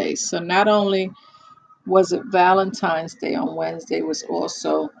Wednesday. So not only was it Valentine's Day on Wednesday, it was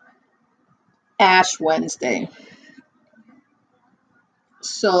also Ash Wednesday.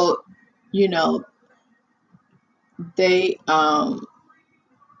 So, you know, They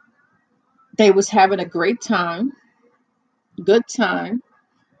they was having a great time, good time.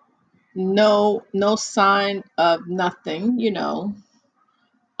 No sign of nothing, you know.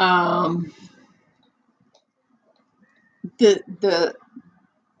 Um, the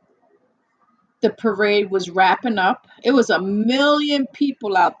the parade was wrapping up. It was a million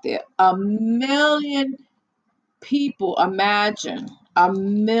people out there. A million people. Imagine a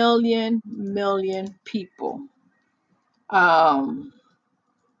million people. Um,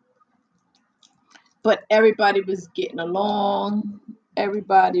 but everybody was getting along.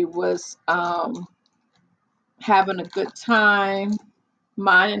 Everybody was having a good time,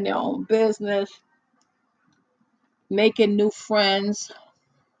 minding their own business, making new friends.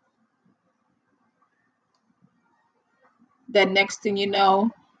 Then next thing you know,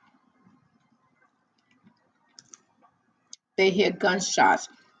 they hear gunshots.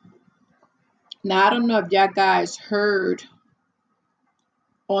 Now I don't know if y'all guys heard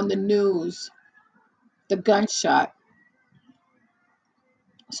on the news the gunshot.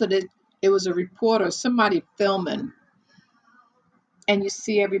 So that it was a reporter, somebody filming, and you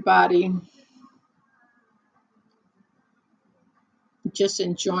see everybody just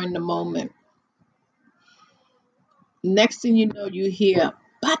enjoying the moment. Next thing you know, you hear,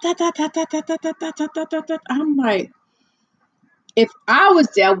 "Ba-da-da-da-da-da-da-da-da-da-da-da." I'm like, if I was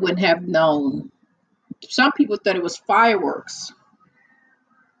there, I wouldn't have known. Some people thought it was fireworks.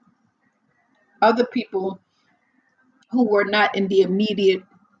 Other people who were not in the immediate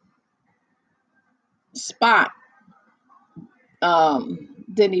spot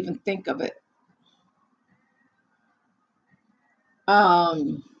didn't even think of it.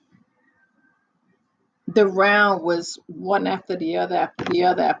 Um, the round was one after the other, after the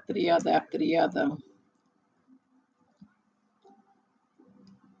other, after the other, after the other.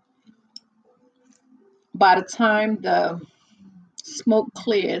 By the time the smoke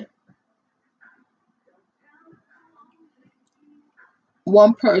cleared,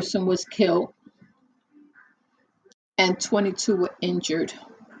 one person was killed and 22 were injured,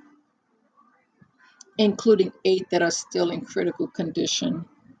 including 8 that are still in critical condition.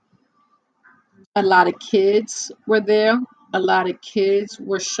 A lot of kids were there. A lot of kids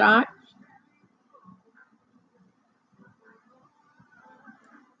were shot.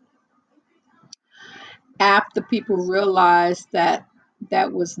 After people realized that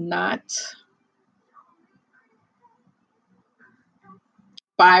that was not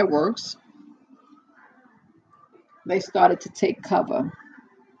fireworks, they started to take cover.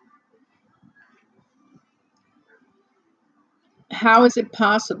 How is it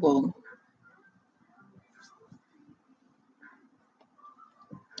possible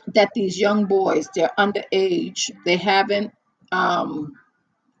that these young boys, they're underage, they haven't um,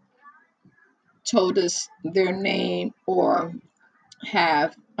 told us their name or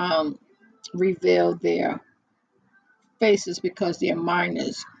have revealed their faces because they're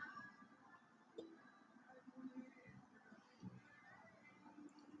minors?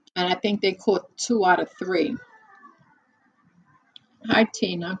 And I think they caught 2 out of 3. Hi,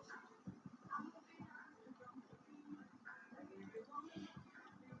 Tina.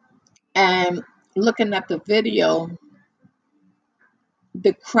 And looking at the video,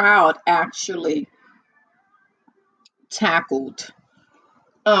 the crowd actually tackled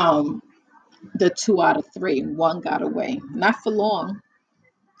um, the 2 out of 3. One got away, not for long,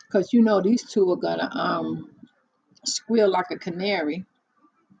 because you know these two are gonna squeal like a canary.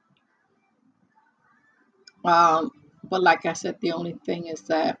 Um, but like I said, the only thing is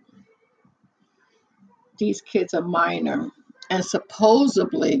that these kids are minor, and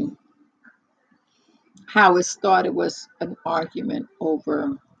supposedly how it started was an argument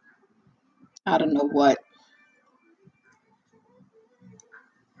over I don't know what.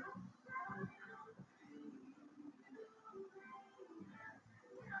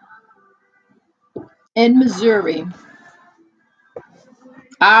 In Missouri,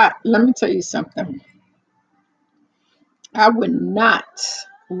 I let me tell you something. I would not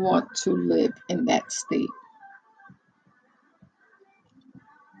want to live in that state,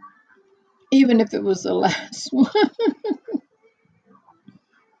 even if it was the last one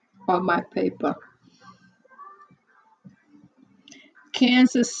on my paper.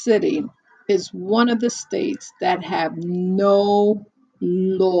 Kansas City is one of the states that have no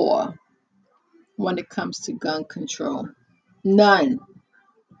law when it comes to gun control. None.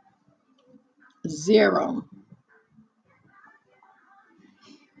 Zero.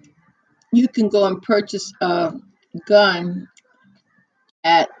 You can go and purchase a gun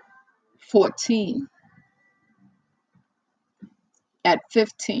at 14, at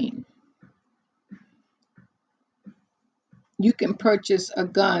 15. You can purchase a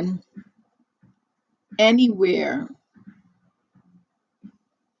gun anywhere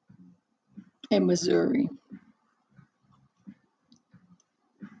in Missouri.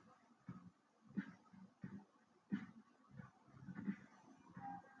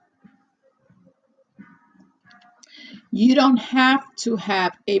 You don't have to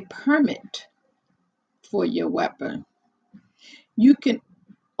have a permit for your weapon. You can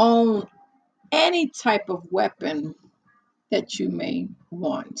own any type of weapon that you may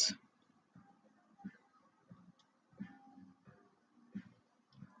want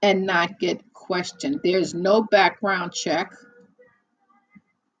and not get questioned. There's no background check.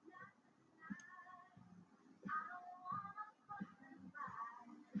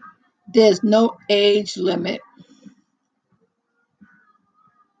 There's no age limit.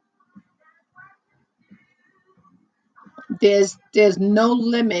 There's no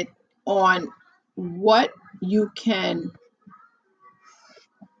limit on what you can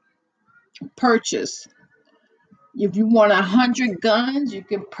purchase. If you want 100 guns, you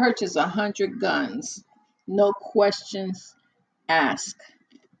can purchase 100 guns. No questions asked.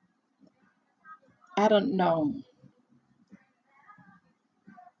 I don't know.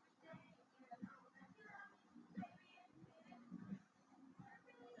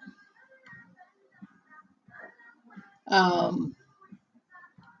 Um,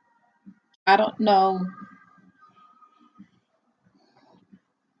 I don't know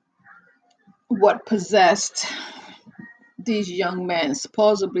what possessed these young men,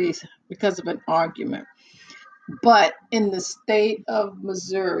 supposedly because of an argument. But in the state of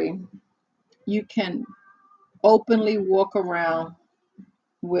Missouri, you can openly walk around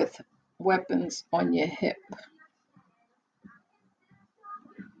with weapons on your hip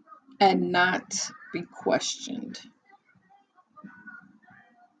and not be questioned.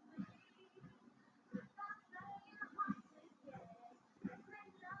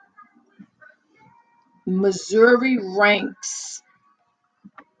 Missouri ranks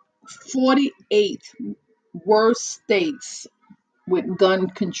 48th worst states with gun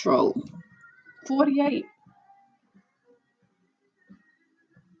control. 48.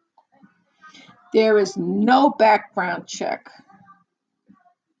 There is no background check.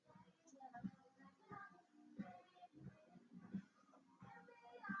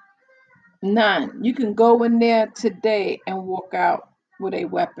 None. You can go in there today and walk out with a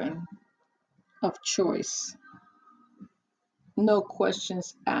weapon of choice. No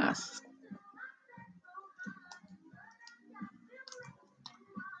questions asked.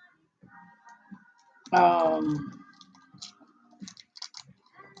 Um,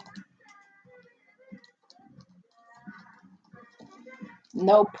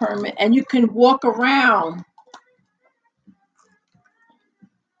 no permit. And you can walk around.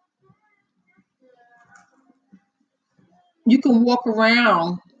 You can walk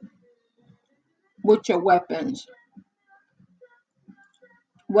around with your weapons,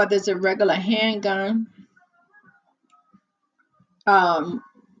 whether it's a regular handgun, um,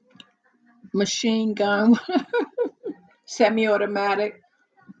 machine gun, semi-automatic.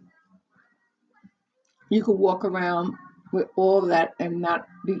 You could walk around with all that and not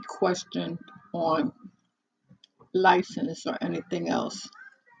be questioned on license or anything else.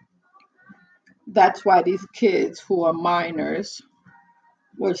 That's why these kids who are minors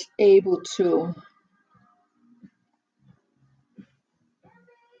was able to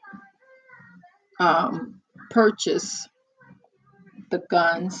purchase the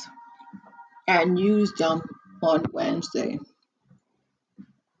guns and use them on Wednesday.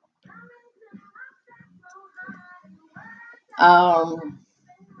 Um,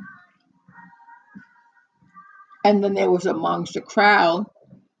 and then there was amongst the crowd,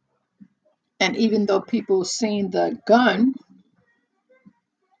 and even though people seen the gun,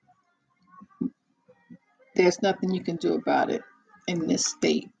 there's nothing you can do about it in this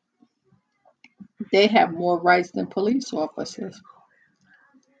state. They have more rights than police officers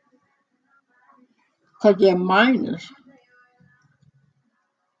because they're minors.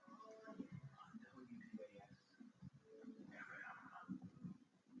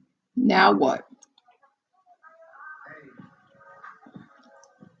 Now what?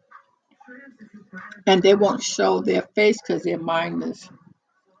 And they won't show their face because they're minors.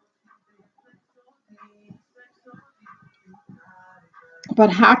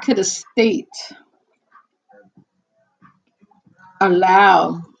 But how could a state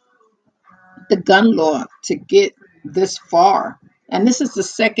allow the gun law to get this far? And this is the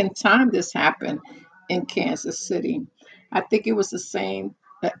second time this happened in Kansas City. I think it was the same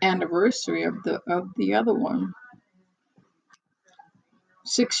anniversary of the other one,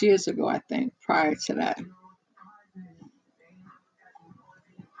 6 years ago, I think, prior to that.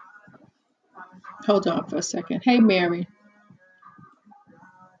 Hold on for a second. Hey, Mary.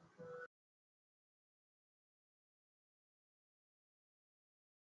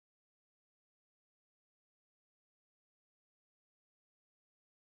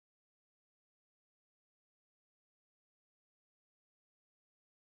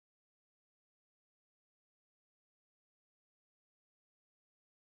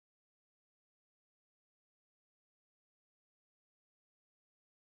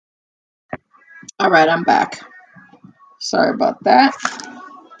 All right, I'm back. Sorry about that.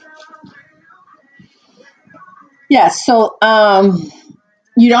 Yes, so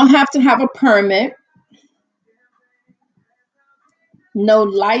you don't have to have a permit, no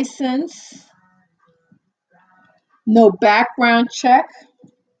license, no background check,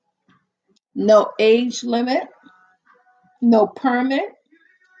 no age limit, no permit,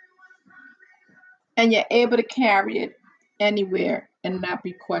 and you're able to carry it anywhere and not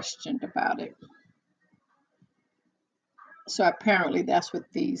be questioned about it. So apparently that's what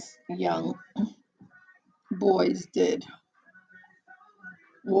these young boys did.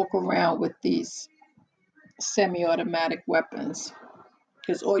 Walk around with these semi-automatic weapons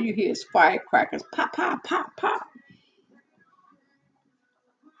because all you hear is firecrackers, pop, pop, pop, pop.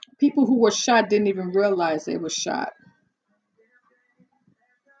 People who were shot didn't even realize they were shot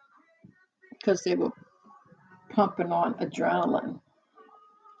because they were pumping on adrenaline.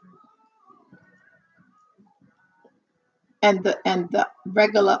 And the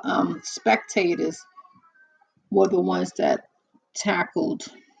regular spectators were the ones that tackled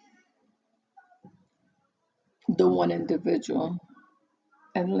the one individual.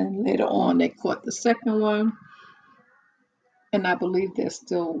 And then later on, they caught the second one, and I believe there's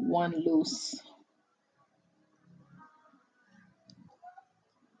still one loose.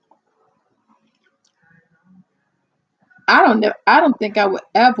 I don't know. I don't think I would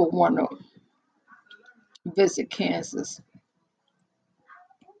ever want to visit Kansas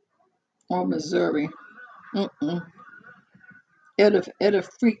or Missouri. Mm-mm. It'll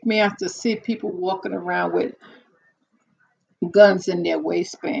freak me out to see people walking around with guns in their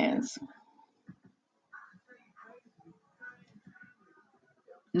waistbands,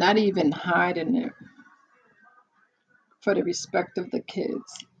 not even hiding it for the respect of the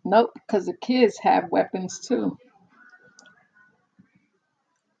kids. Nope, because the kids have weapons too.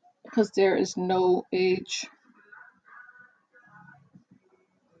 Because there is no age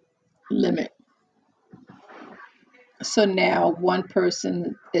limit. So now one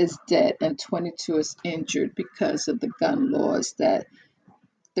person is dead and 22 is injured because of the gun laws that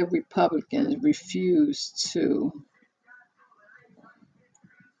the Republicans refuse to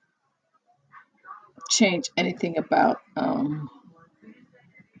change anything about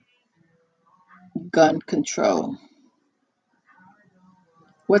gun control.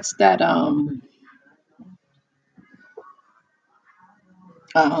 What's that? Um,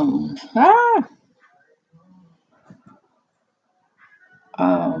 ah,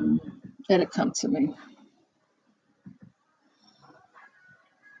 um, it'll come to me.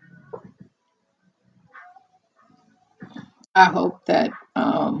 I hope that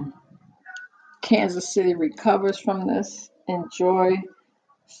Kansas City recovers from this.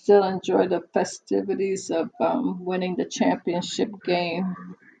 Still enjoy the festivities of winning the championship game.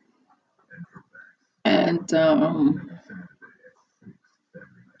 And um,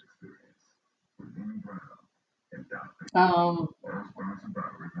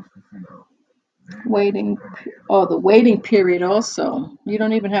 waiting, oh, the waiting period also. You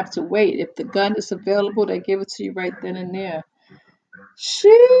don't even have to wait. If the gun is available, they give it to you right then and there.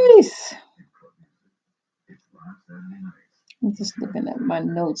 Jeez. I'm just looking at my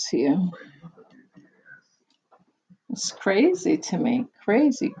notes here. It's crazy to me.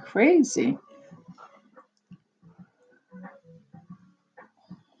 Crazy, crazy.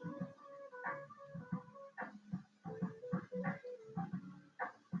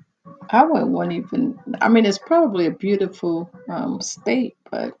 I wouldn't want even, I mean, it's probably a beautiful state,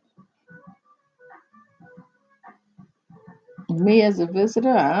 but me as a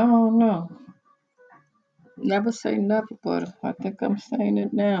visitor, I don't know. Never say never, but I think I'm saying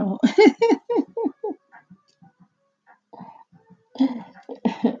it now.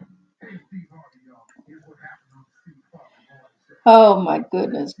 Oh my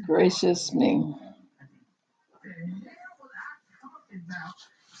goodness gracious me.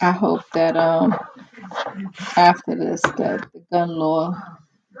 I hope that after this that the gun law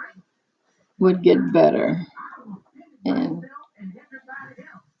would get better in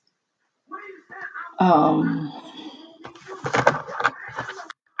um,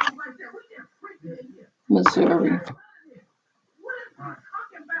 Missouri.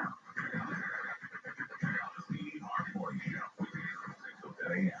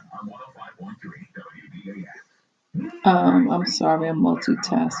 I'm sorry, I'm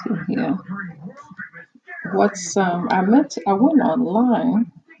multitasking here. I went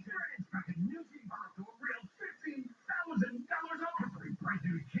online.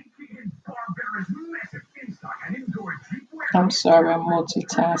 I'm sorry, I'm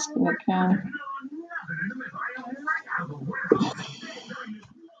multitasking again.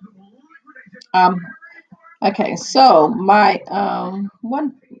 Um, okay, so my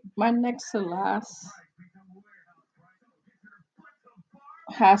next to last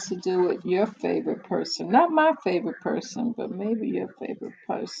has to do with your favorite person. Not my favorite person, but maybe your favorite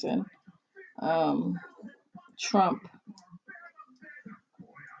person. Um, Trump.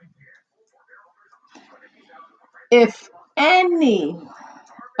 If any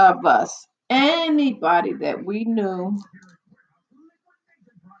of us, anybody that we knew,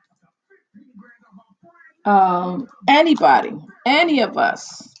 anybody, any of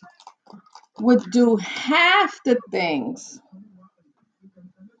us would do half the things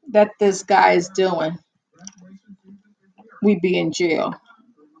that this guy is doing, we'd be in jail.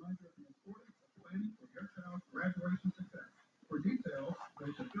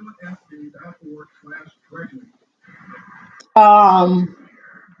 Um,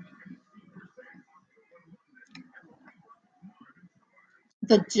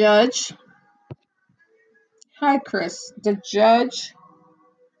 the judge, hi Chris, the judge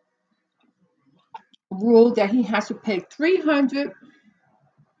ruled that he has to pay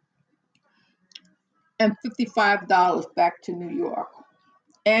 $355 back to New York,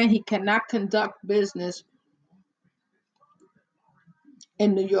 and he cannot conduct business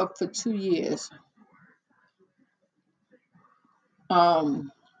in New York for 2 years.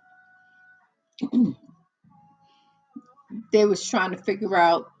 Um, they was trying to figure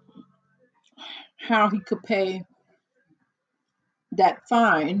out how he could pay that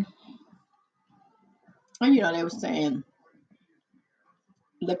fine, and they were saying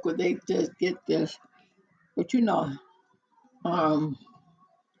liquidate this, get this, but um,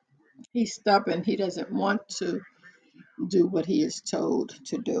 he's stubborn. He doesn't want to do what he is told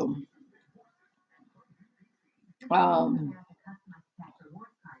to do. Um,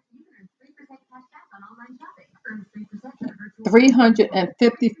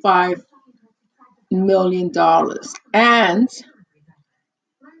 $355 million, and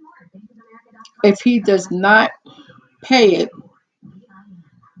if he does not pay it,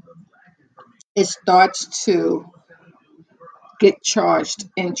 it starts to get charged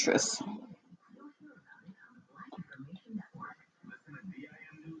interest.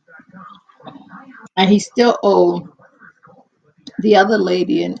 And he still owed the other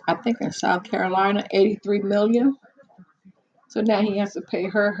lady I think in South Carolina 83 million. So now he has to pay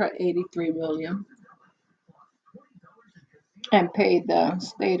her 83 million and pay the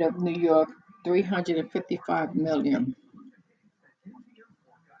state of New York 355 million.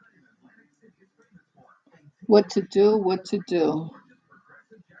 What to do? What to do?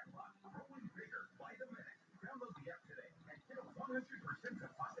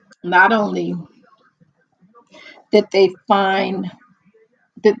 Not only did they find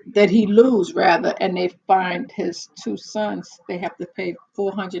that he lose rather, and they find his two sons. They have to pay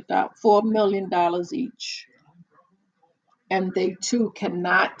 $4 million each, and they too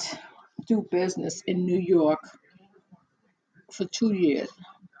cannot do business in New York for 2 years.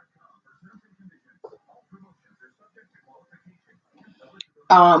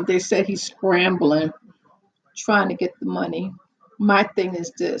 They said he's scrambling, trying to get the money. My thing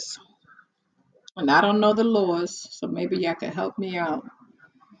is this, and I don't know the laws, so maybe y'all can help me out.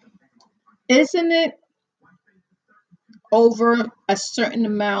 Isn't it over a certain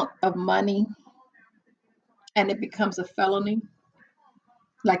amount of money and it becomes a felony?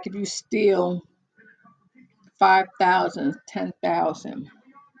 Like if you steal 5,000, 10,000.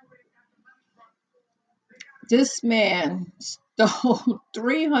 This man stole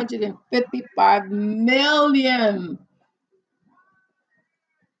 355 million,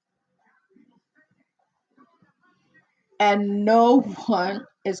 and no one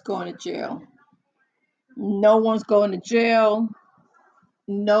is going to jail. No one's going to jail.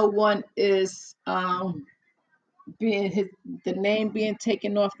 No one is being the name being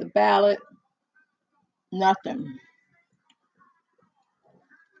taken off the ballot. Nothing.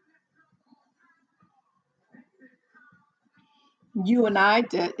 You and I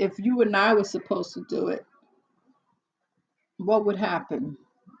did. If you and I were supposed to do it, what would happen?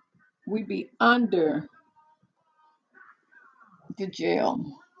 We'd be under the jail.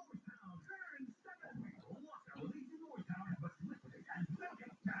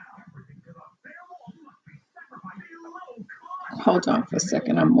 Hold on for a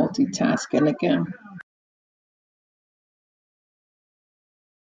second. I'm multitasking again.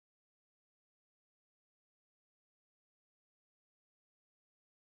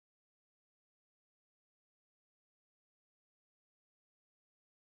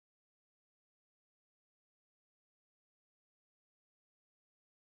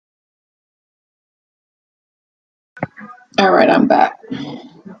 All right, I'm back.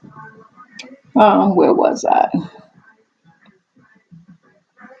 Where was I?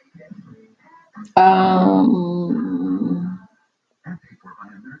 Um,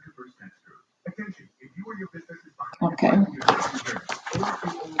 okay.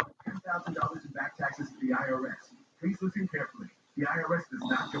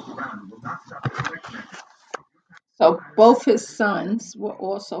 So both his sons were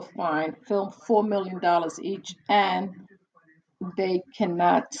also fined $4 million each, and they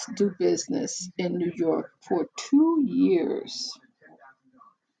cannot do business in New York for 2 years.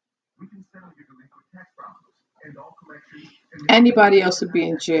 Anybody else would be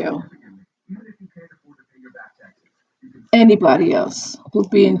in jail. Anybody else would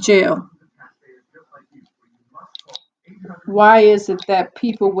be in jail. Why is it that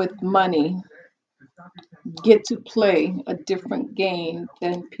people with money get to play a different game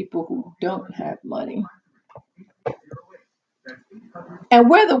than people who don't have money? And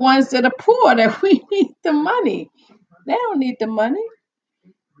we're the ones that are poor that we need the money. They don't need the money.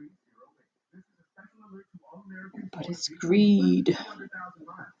 But it's greed.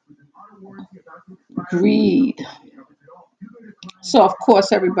 Greed. So of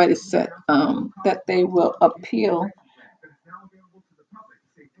course everybody said that they will appeal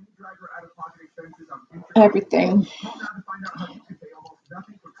everything.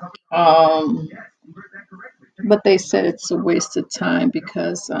 Um, but they said it's a waste of time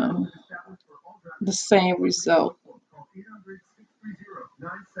because the same result.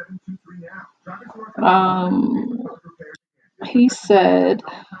 Um, he said,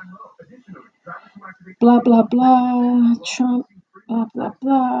 blah, blah, blah, Trump, blah, blah,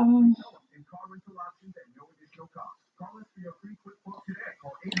 blah.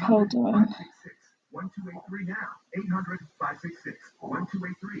 Hold on.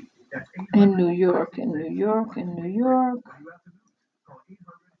 In New York, in New York, in New York.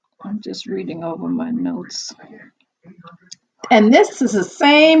 I'm just reading over my notes. And this is the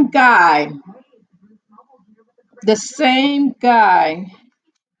same guy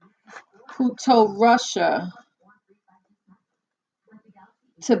who told Russia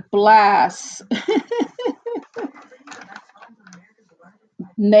to blast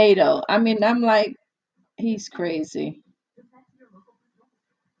NATO. I mean, I'm like, he's crazy.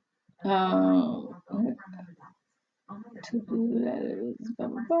 Um, to do that is blah,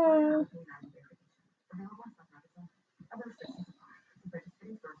 blah, blah.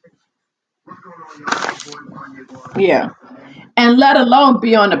 Yeah. And let alone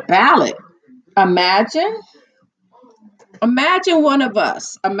be on a ballot. Imagine. Imagine one of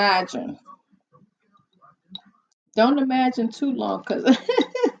us. Imagine. Don't imagine too long because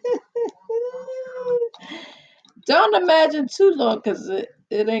don't imagine too long because it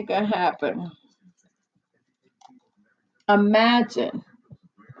ain't gonna happen. Imagine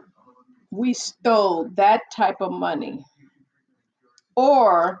we stole that type of money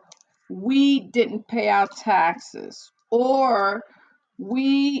or we didn't pay our taxes or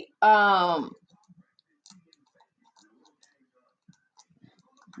we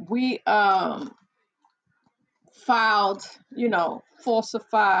we filed,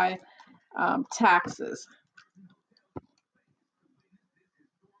 falsify taxes.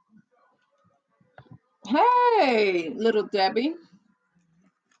 Hey, little Debbie.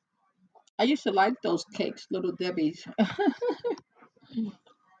 I used to like those cakes, little Debbie's.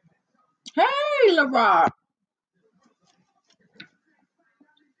 Hey, Laura.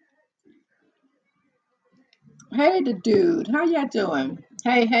 Hey, the dude. How y'all doing?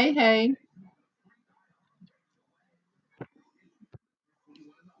 Hey, hey, hey.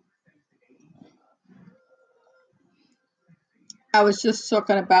 I was just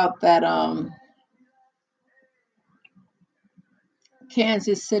talking about that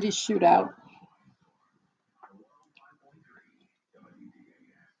Kansas City shootout.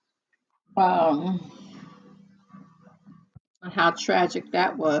 Um, and how tragic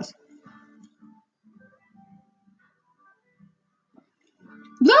that was.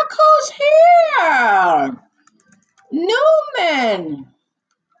 Look who's here! Newman!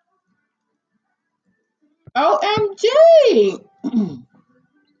 OMG!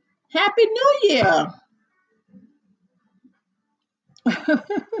 Happy New Year!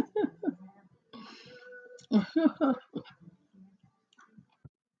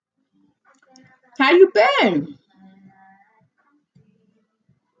 How you been?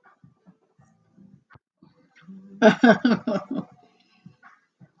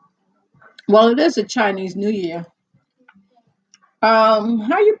 Well, it is a Chinese New Year.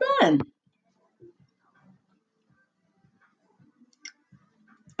 How you been?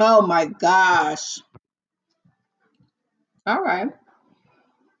 Oh my gosh. All right.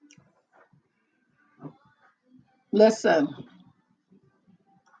 Listen,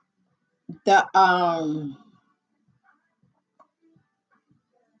 the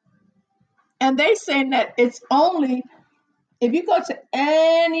and they saying that it's only if you go to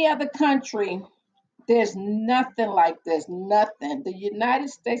any other country, there's nothing like this. Nothing. The United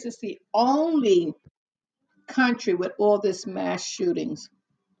States is the only country with all this mass shootings.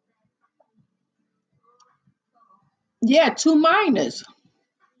 Yeah, two minors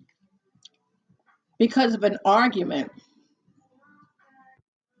because of an argument.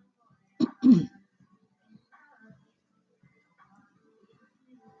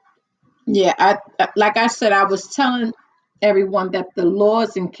 Yeah, like I said, I was telling everyone that the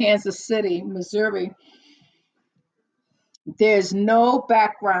laws in Kansas City, Missouri, there's no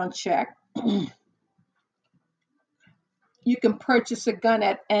background check. You can purchase a gun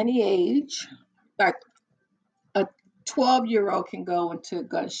at any age. Like a 12-year-old can go into a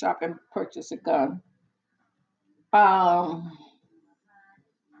gun shop and purchase a gun. Um,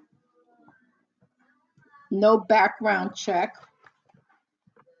 no background check.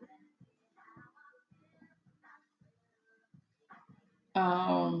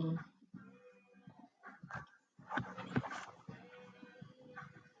 Um,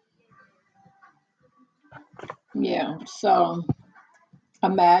 yeah, so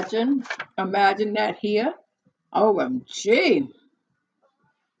imagine that here. OMG,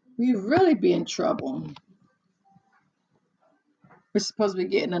 we really be in trouble. We're supposed to be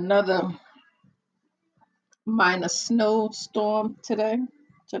getting another minor snowstorm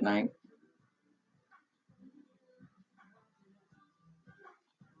tonight.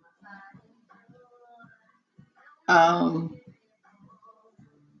 Um,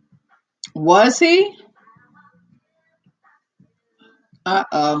 was he?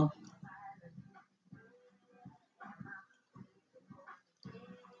 Uh-oh.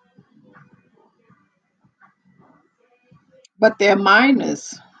 But they're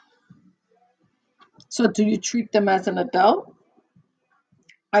minors. So do you treat them as an adult?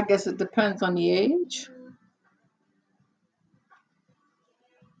 I guess it depends on the age.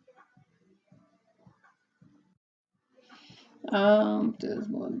 There's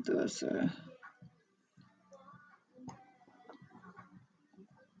one does.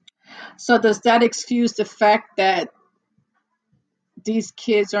 So does that excuse the fact that these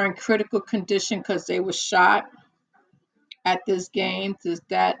kids are in critical condition because they were shot at this game? Does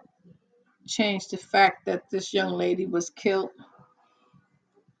that change the fact that this young lady was killed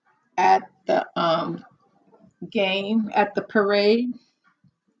at the game, at the parade?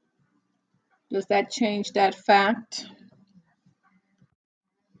 Does that change that fact?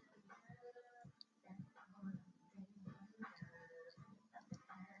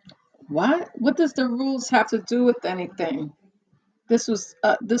 What does the rules have to do with anything? This was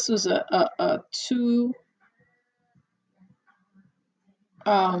a two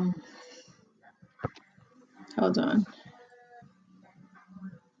um hold on.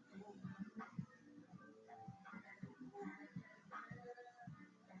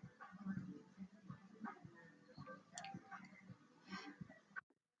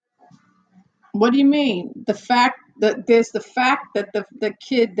 What do you mean? The fact that there's the fact that the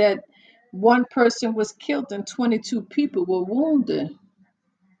kid that one person was killed and 22 people were wounded.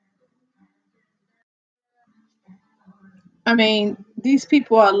 I mean, these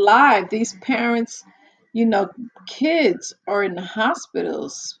people are alive. These parents, you know, kids are in the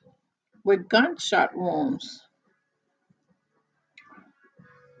hospitals with gunshot wounds.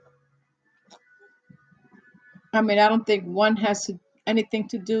 I mean, I don't think one has anything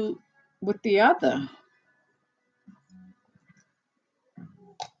to do with the other.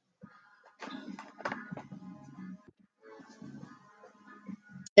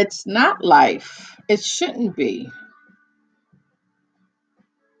 It's not life. It shouldn't be.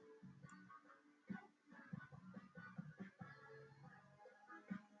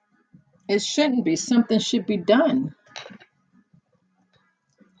 It shouldn't be. Something should be done.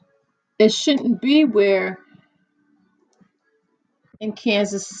 It shouldn't be where in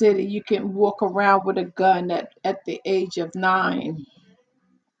Kansas City you can walk around with a gun at the age of 9.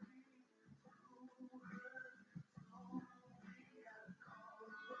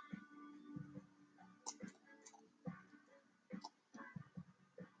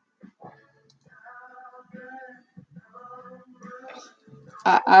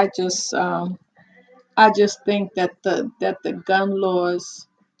 I just think that the gun laws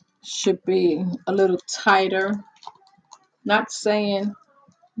should be a little tighter. Not saying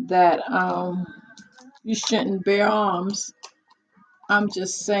that you shouldn't bear arms. I'm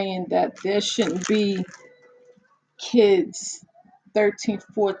just saying that there shouldn't be kids 13,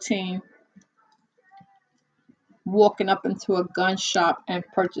 14 walking up into a gun shop and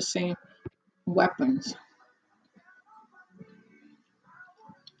purchasing weapons.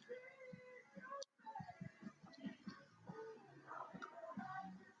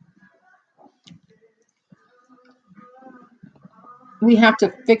 We have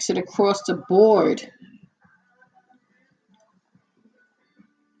to fix it across the board.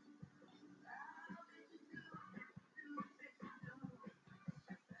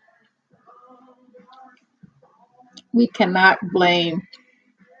 We cannot blame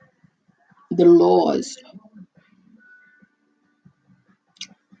the laws.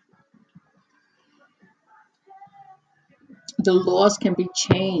 The laws can be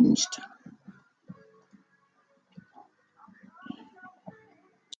changed.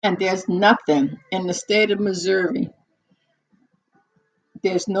 And there's nothing in the state of Missouri.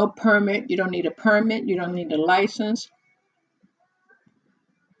 There's no permit. You don't need a permit. You don't need a license.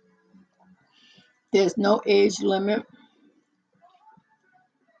 There's no age limit.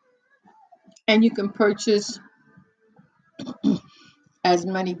 And you can purchase as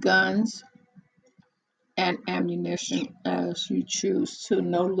many guns and ammunition as you choose to,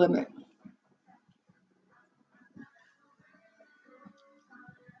 no limit.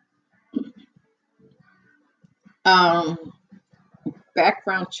 Um,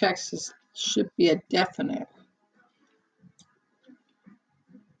 background checks should be a definite.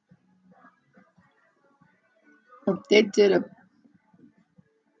 If they did a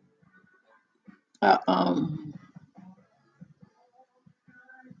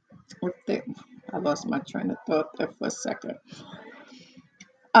if they, I lost my train of thought there for a second.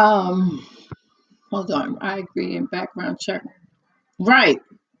 Um, hold on. I agree in background check. Right.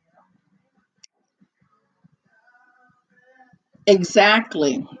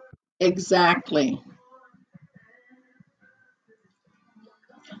 Exactly. Exactly.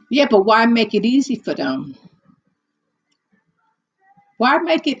 Yeah, but why make it easy for them? Why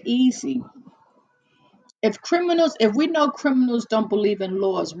make it easy? If we know criminals don't believe in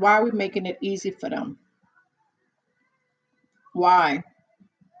laws, why are we making it easy for them? Why?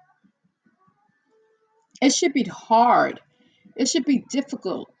 It should be hard. It should be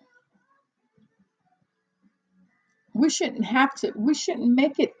difficult. We shouldn't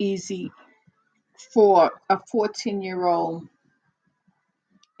make it easy for a 14-year-old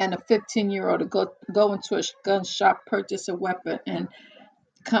and a 15-year-old to go into a gun shop, purchase a weapon, and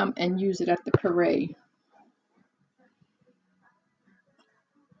come and use it at the parade.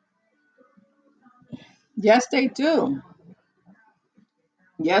 Yes, they do.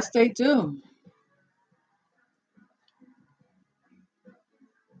 Yes, they do.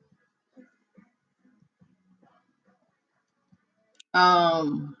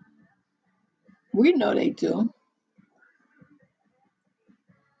 Um, we know they do.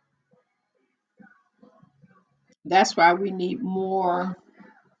 That's why we need more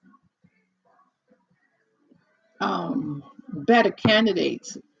better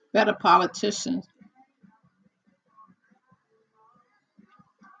candidates, better politicians.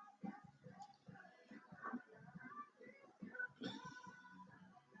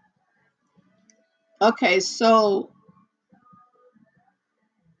 Okay, so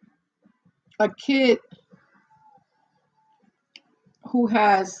a kid who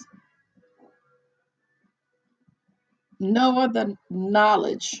has no other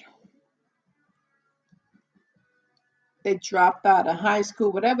knowledge, they dropped out of high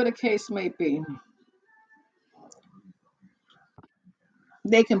school, whatever the case may be,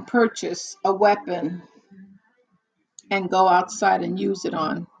 they can purchase a weapon and go outside and use it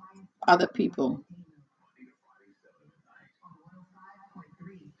on other people.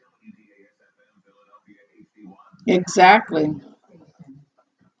 Exactly.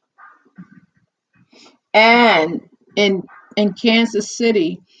 And in Kansas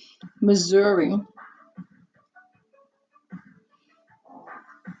City, Missouri,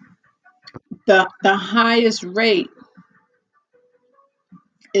 the highest rate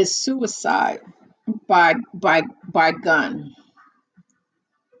is suicide by gun.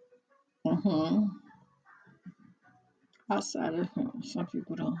 Hmm. Outside of some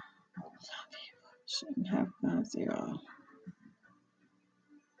people don't shouldn't have guns. They are.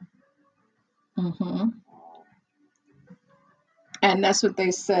 Hmm. And that's what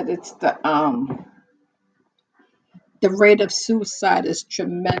they said. It's the rate of suicide is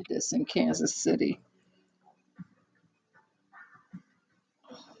tremendous in Kansas City.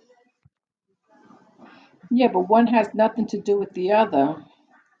 Yeah, but one has nothing to do with the other.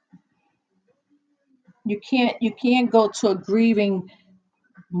 You can't go to a grieving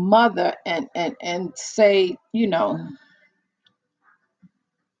mother and say, you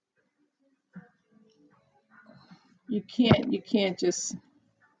can't just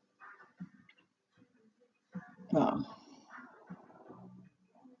um,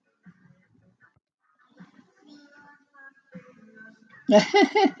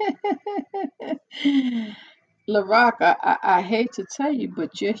 LaRock, I hate to tell you,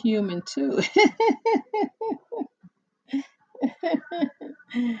 but you're human too.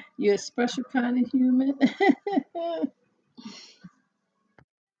 You're a special kind of human.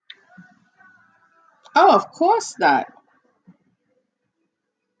 Oh, of course not.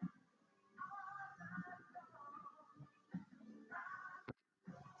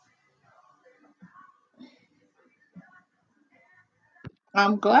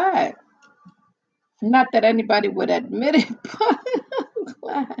 I'm glad. Not that anybody would admit it, but I'm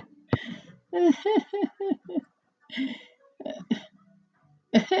glad.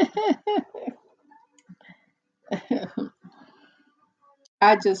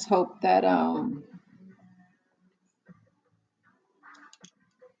 I just hope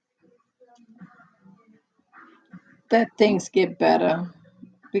that things get better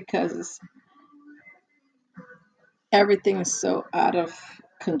because everything is so out of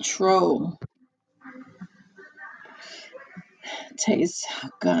control. Taste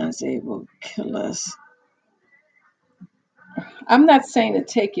guns able to kill us. I'm not saying to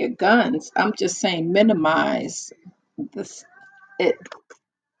take your guns. I'm just saying minimize this. It.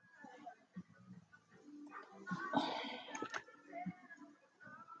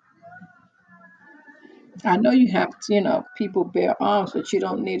 I know you have, people bear arms, but you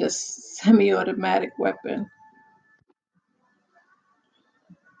don't need a semi-automatic weapon.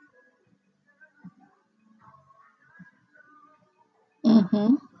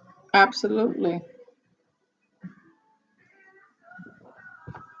 Mm-hmm. Absolutely.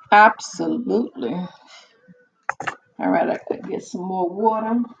 Absolutely. All right, I could get some more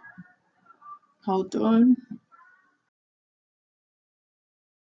water. Hold on.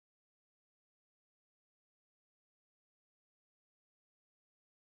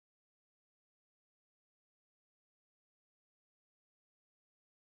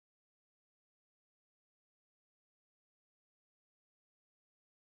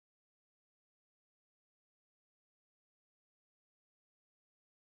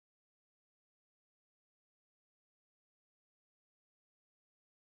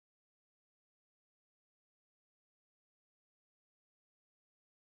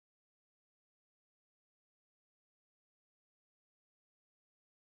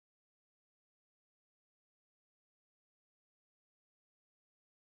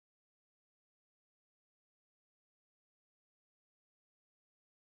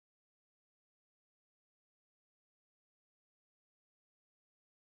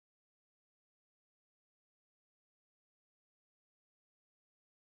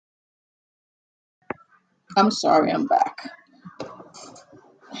 I'm sorry, I'm back.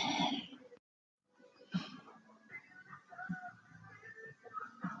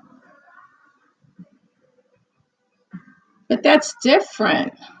 But that's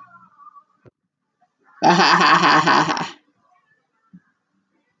different.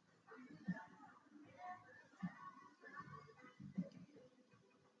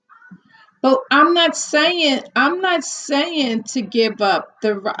 But I'm not saying to give up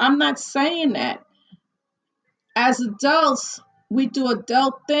I'm not saying that. As adults, we do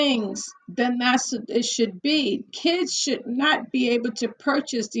adult things, then that's what it should be. Kids should not be able to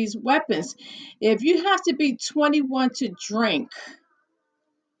purchase these weapons. If you have to be 21 to drink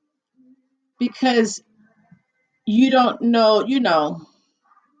because you don't know,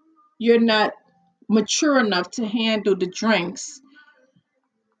 you're not mature enough to handle the drinks,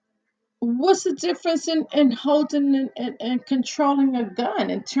 what's the difference in holding and controlling a gun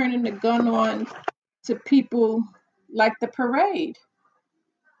and turning the gun on to people like the parade?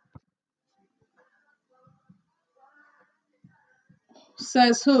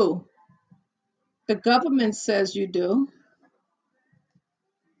 Says who? The government says you do.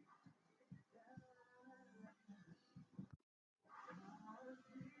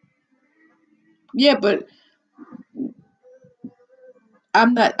 Yeah, but I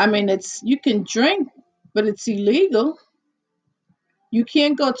mean, you can drink, but it's illegal. You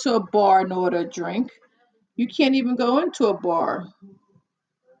can't go to a bar and order a drink. You can't even go into a bar.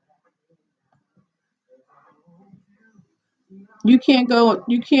 You can't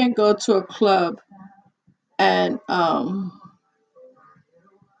go to a club and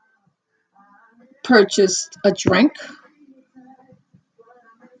purchase a drink.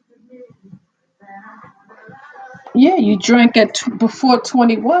 Yeah, you drank before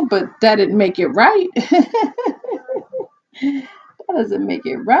 21, but that didn't make it right. That doesn't make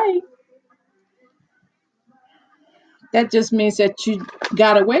it right. That just means that you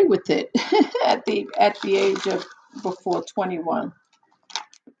got away with it at the age of before 21.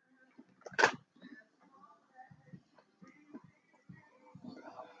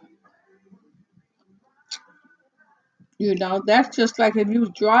 That's just like if you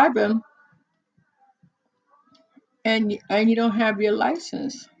was driving and you don't have your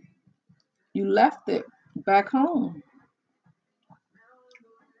license. You left it back home.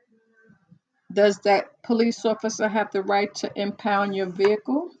 Does that police officer have the right to impound your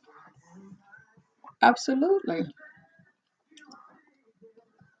vehicle? Absolutely.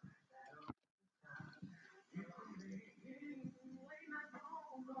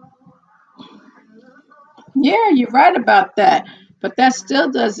 Yeah, you're right about that. But that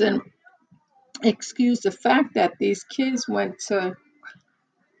still doesn't excuse the fact that these kids went to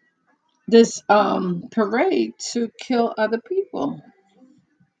this parade to kill other people.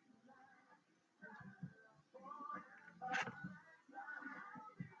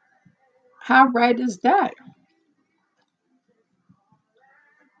 How right is that?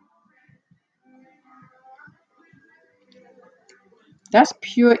 That's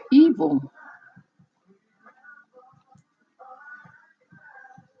pure evil.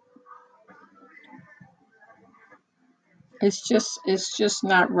 It's just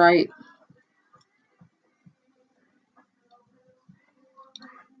not right.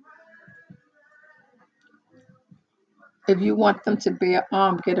 If you want them to bear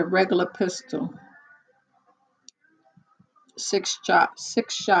armed, get a regular pistol. Six shots.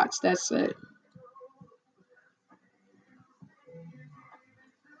 Six shots. That's it.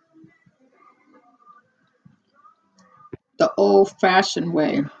 The old-fashioned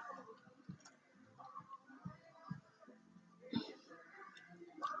way.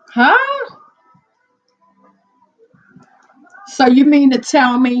 Huh? So you mean to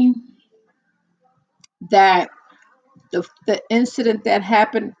tell me that the incident that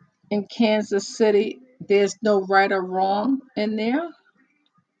happened in Kansas City, there's no right or wrong in there?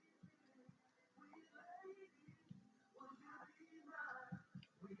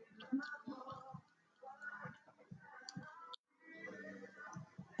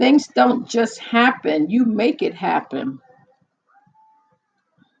 Things don't just happen. You make it happen.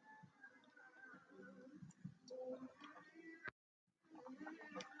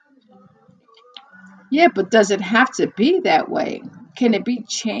 Yeah, but does it have to be that way? Can it be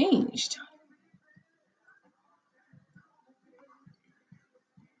changed?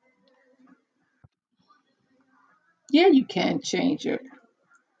 Yeah, you can change it.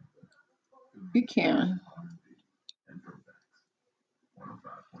 You can.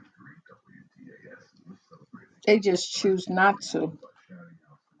 They just choose not to.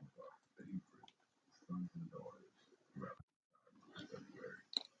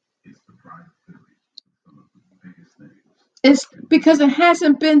 It's because it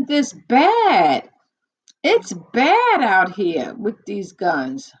hasn't been this bad. It's bad out here with these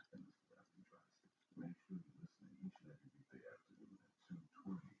guns.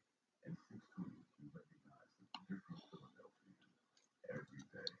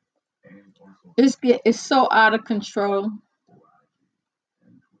 It's so out of control.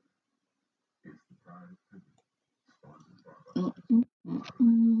 Mm, mm, mm,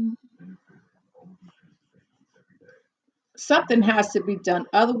 mm. Something has to be done.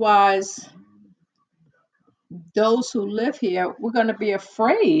 Otherwise, those who live here, we're going to be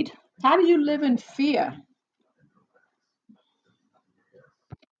afraid. How do you live in fear?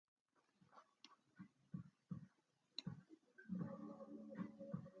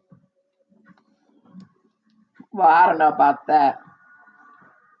 Well, I don't know about that.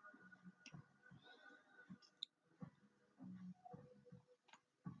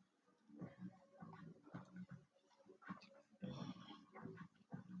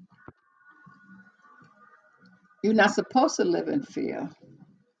 You're not supposed to live in fear.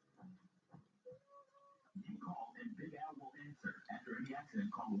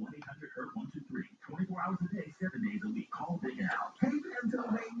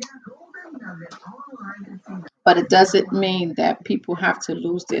 But it doesn't mean that people have to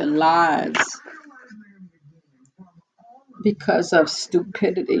lose their lives because of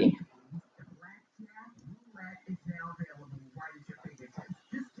stupidity.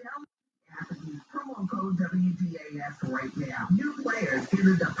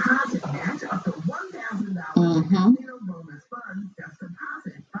 Mm-hmm.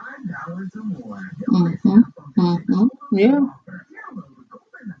 Mm-hmm. Mm-hmm. Yeah.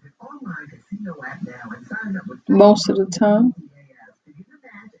 most of the time.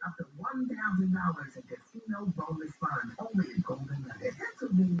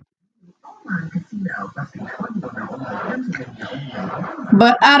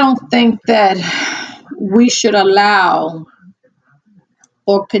 But I don't think that we should allow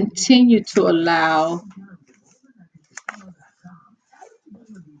or continue to allow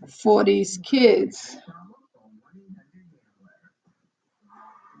for these kids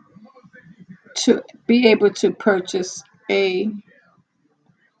to be able to purchase a.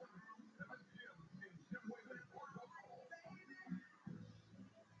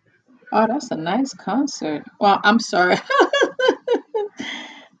 Oh, that's a nice concert. Well, I'm sorry.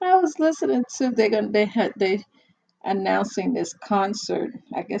 I was listening to they announcing this concert.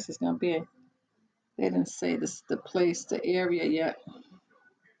 I guess it's gonna be they didn't say this the place, the area yet.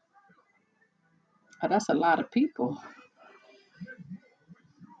 Oh, that's a lot of people.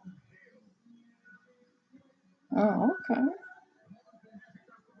 Oh, okay.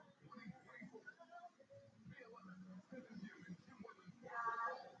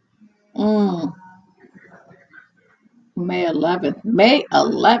 Mm, May 11th. May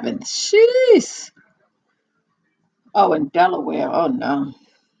 11th. Jeez. Oh, in Delaware. Oh no.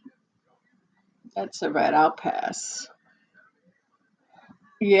 That's all right. I'll pass.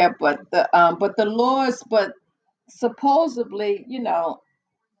 Yeah, but the laws, but supposedly,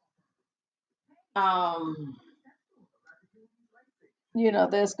 um,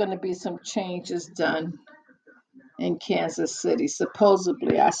 there's going to be some changes done in Kansas City.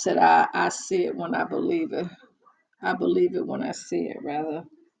 Supposedly, I said I see it when I believe it. I believe it when I see it, rather.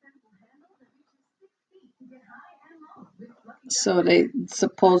 So they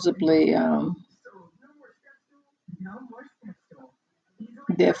supposedly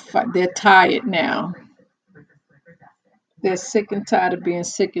they're tired now. They're sick and tired of being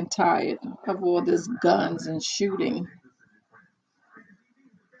sick and tired of all this guns and shooting.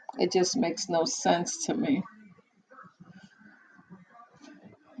 It just makes no sense to me.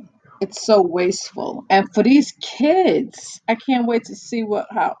 It's so wasteful. And for these kids, I can't wait to see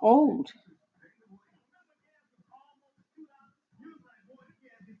how old.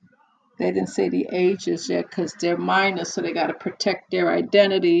 They didn't say the ages yet because they're minors, so they got to protect their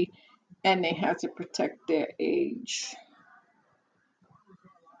identity and they have to protect their age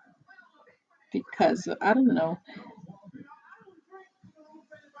because I don't know.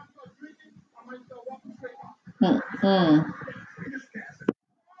 Mm-mm.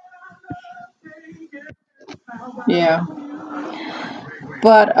 Yeah,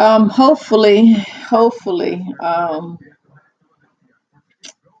 but hopefully,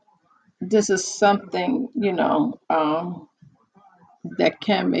 this is something that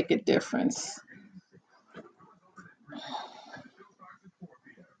can make a difference.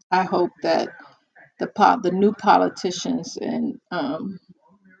 I hope that the new politicians in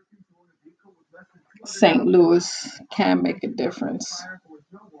St. Louis can make a difference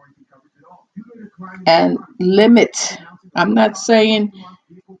and limit. I'm not saying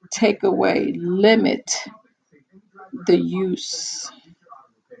take away, limit the use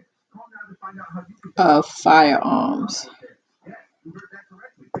of firearms.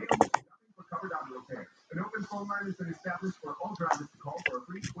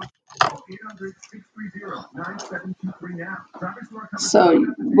 So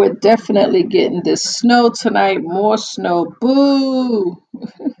we're definitely getting this snow tonight, more snow. Boo!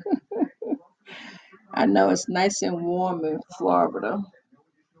 I know it's nice and warm in Florida.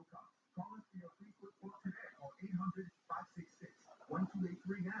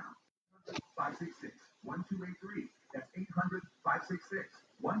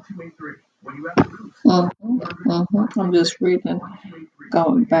 I'm just reading,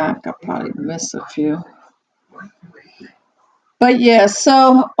 going back. I probably missed a few. But yeah,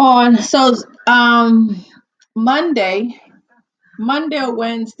 Monday, Monday or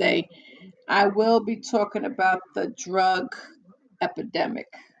Wednesday, I will be talking about the drug epidemic.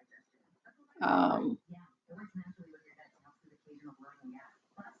 Um,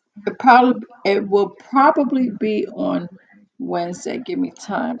 it will probably be on Wednesday. Give me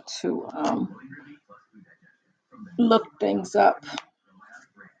time to look things up.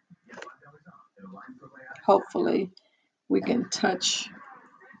 Hopefully, we can touch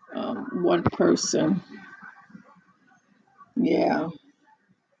one person. Yeah.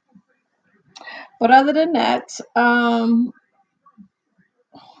 But other than that,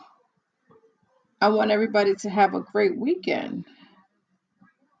 I want everybody to have a great weekend.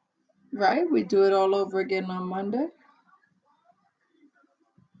 Right? We do it all over again on Monday.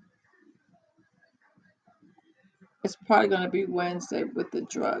 It's probably going to be Wednesday with the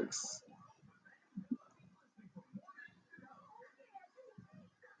drugs.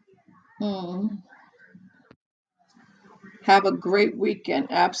 Mm. Have a great weekend.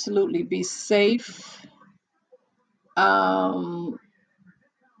 Absolutely. Be safe. Um,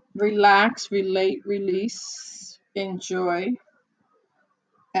 Relax, relate, release, enjoy,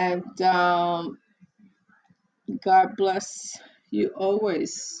 and God bless you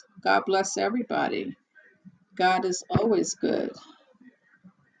always. God bless everybody. God is always good.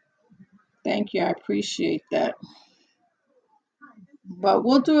 Thank you. I appreciate that. But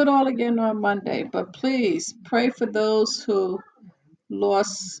we'll do it all again on Monday. But please pray for those who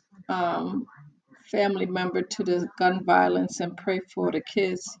lost family member to the gun violence, and pray for the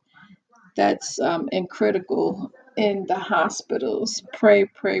kids that's in critical in the hospitals. Pray,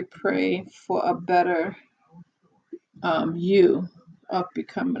 pray, pray for a better you, of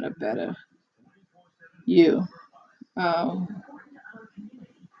becoming a better you. Um,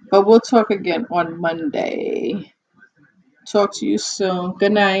 but we'll talk again on Monday. Talk to you soon.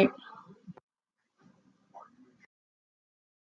 Good night.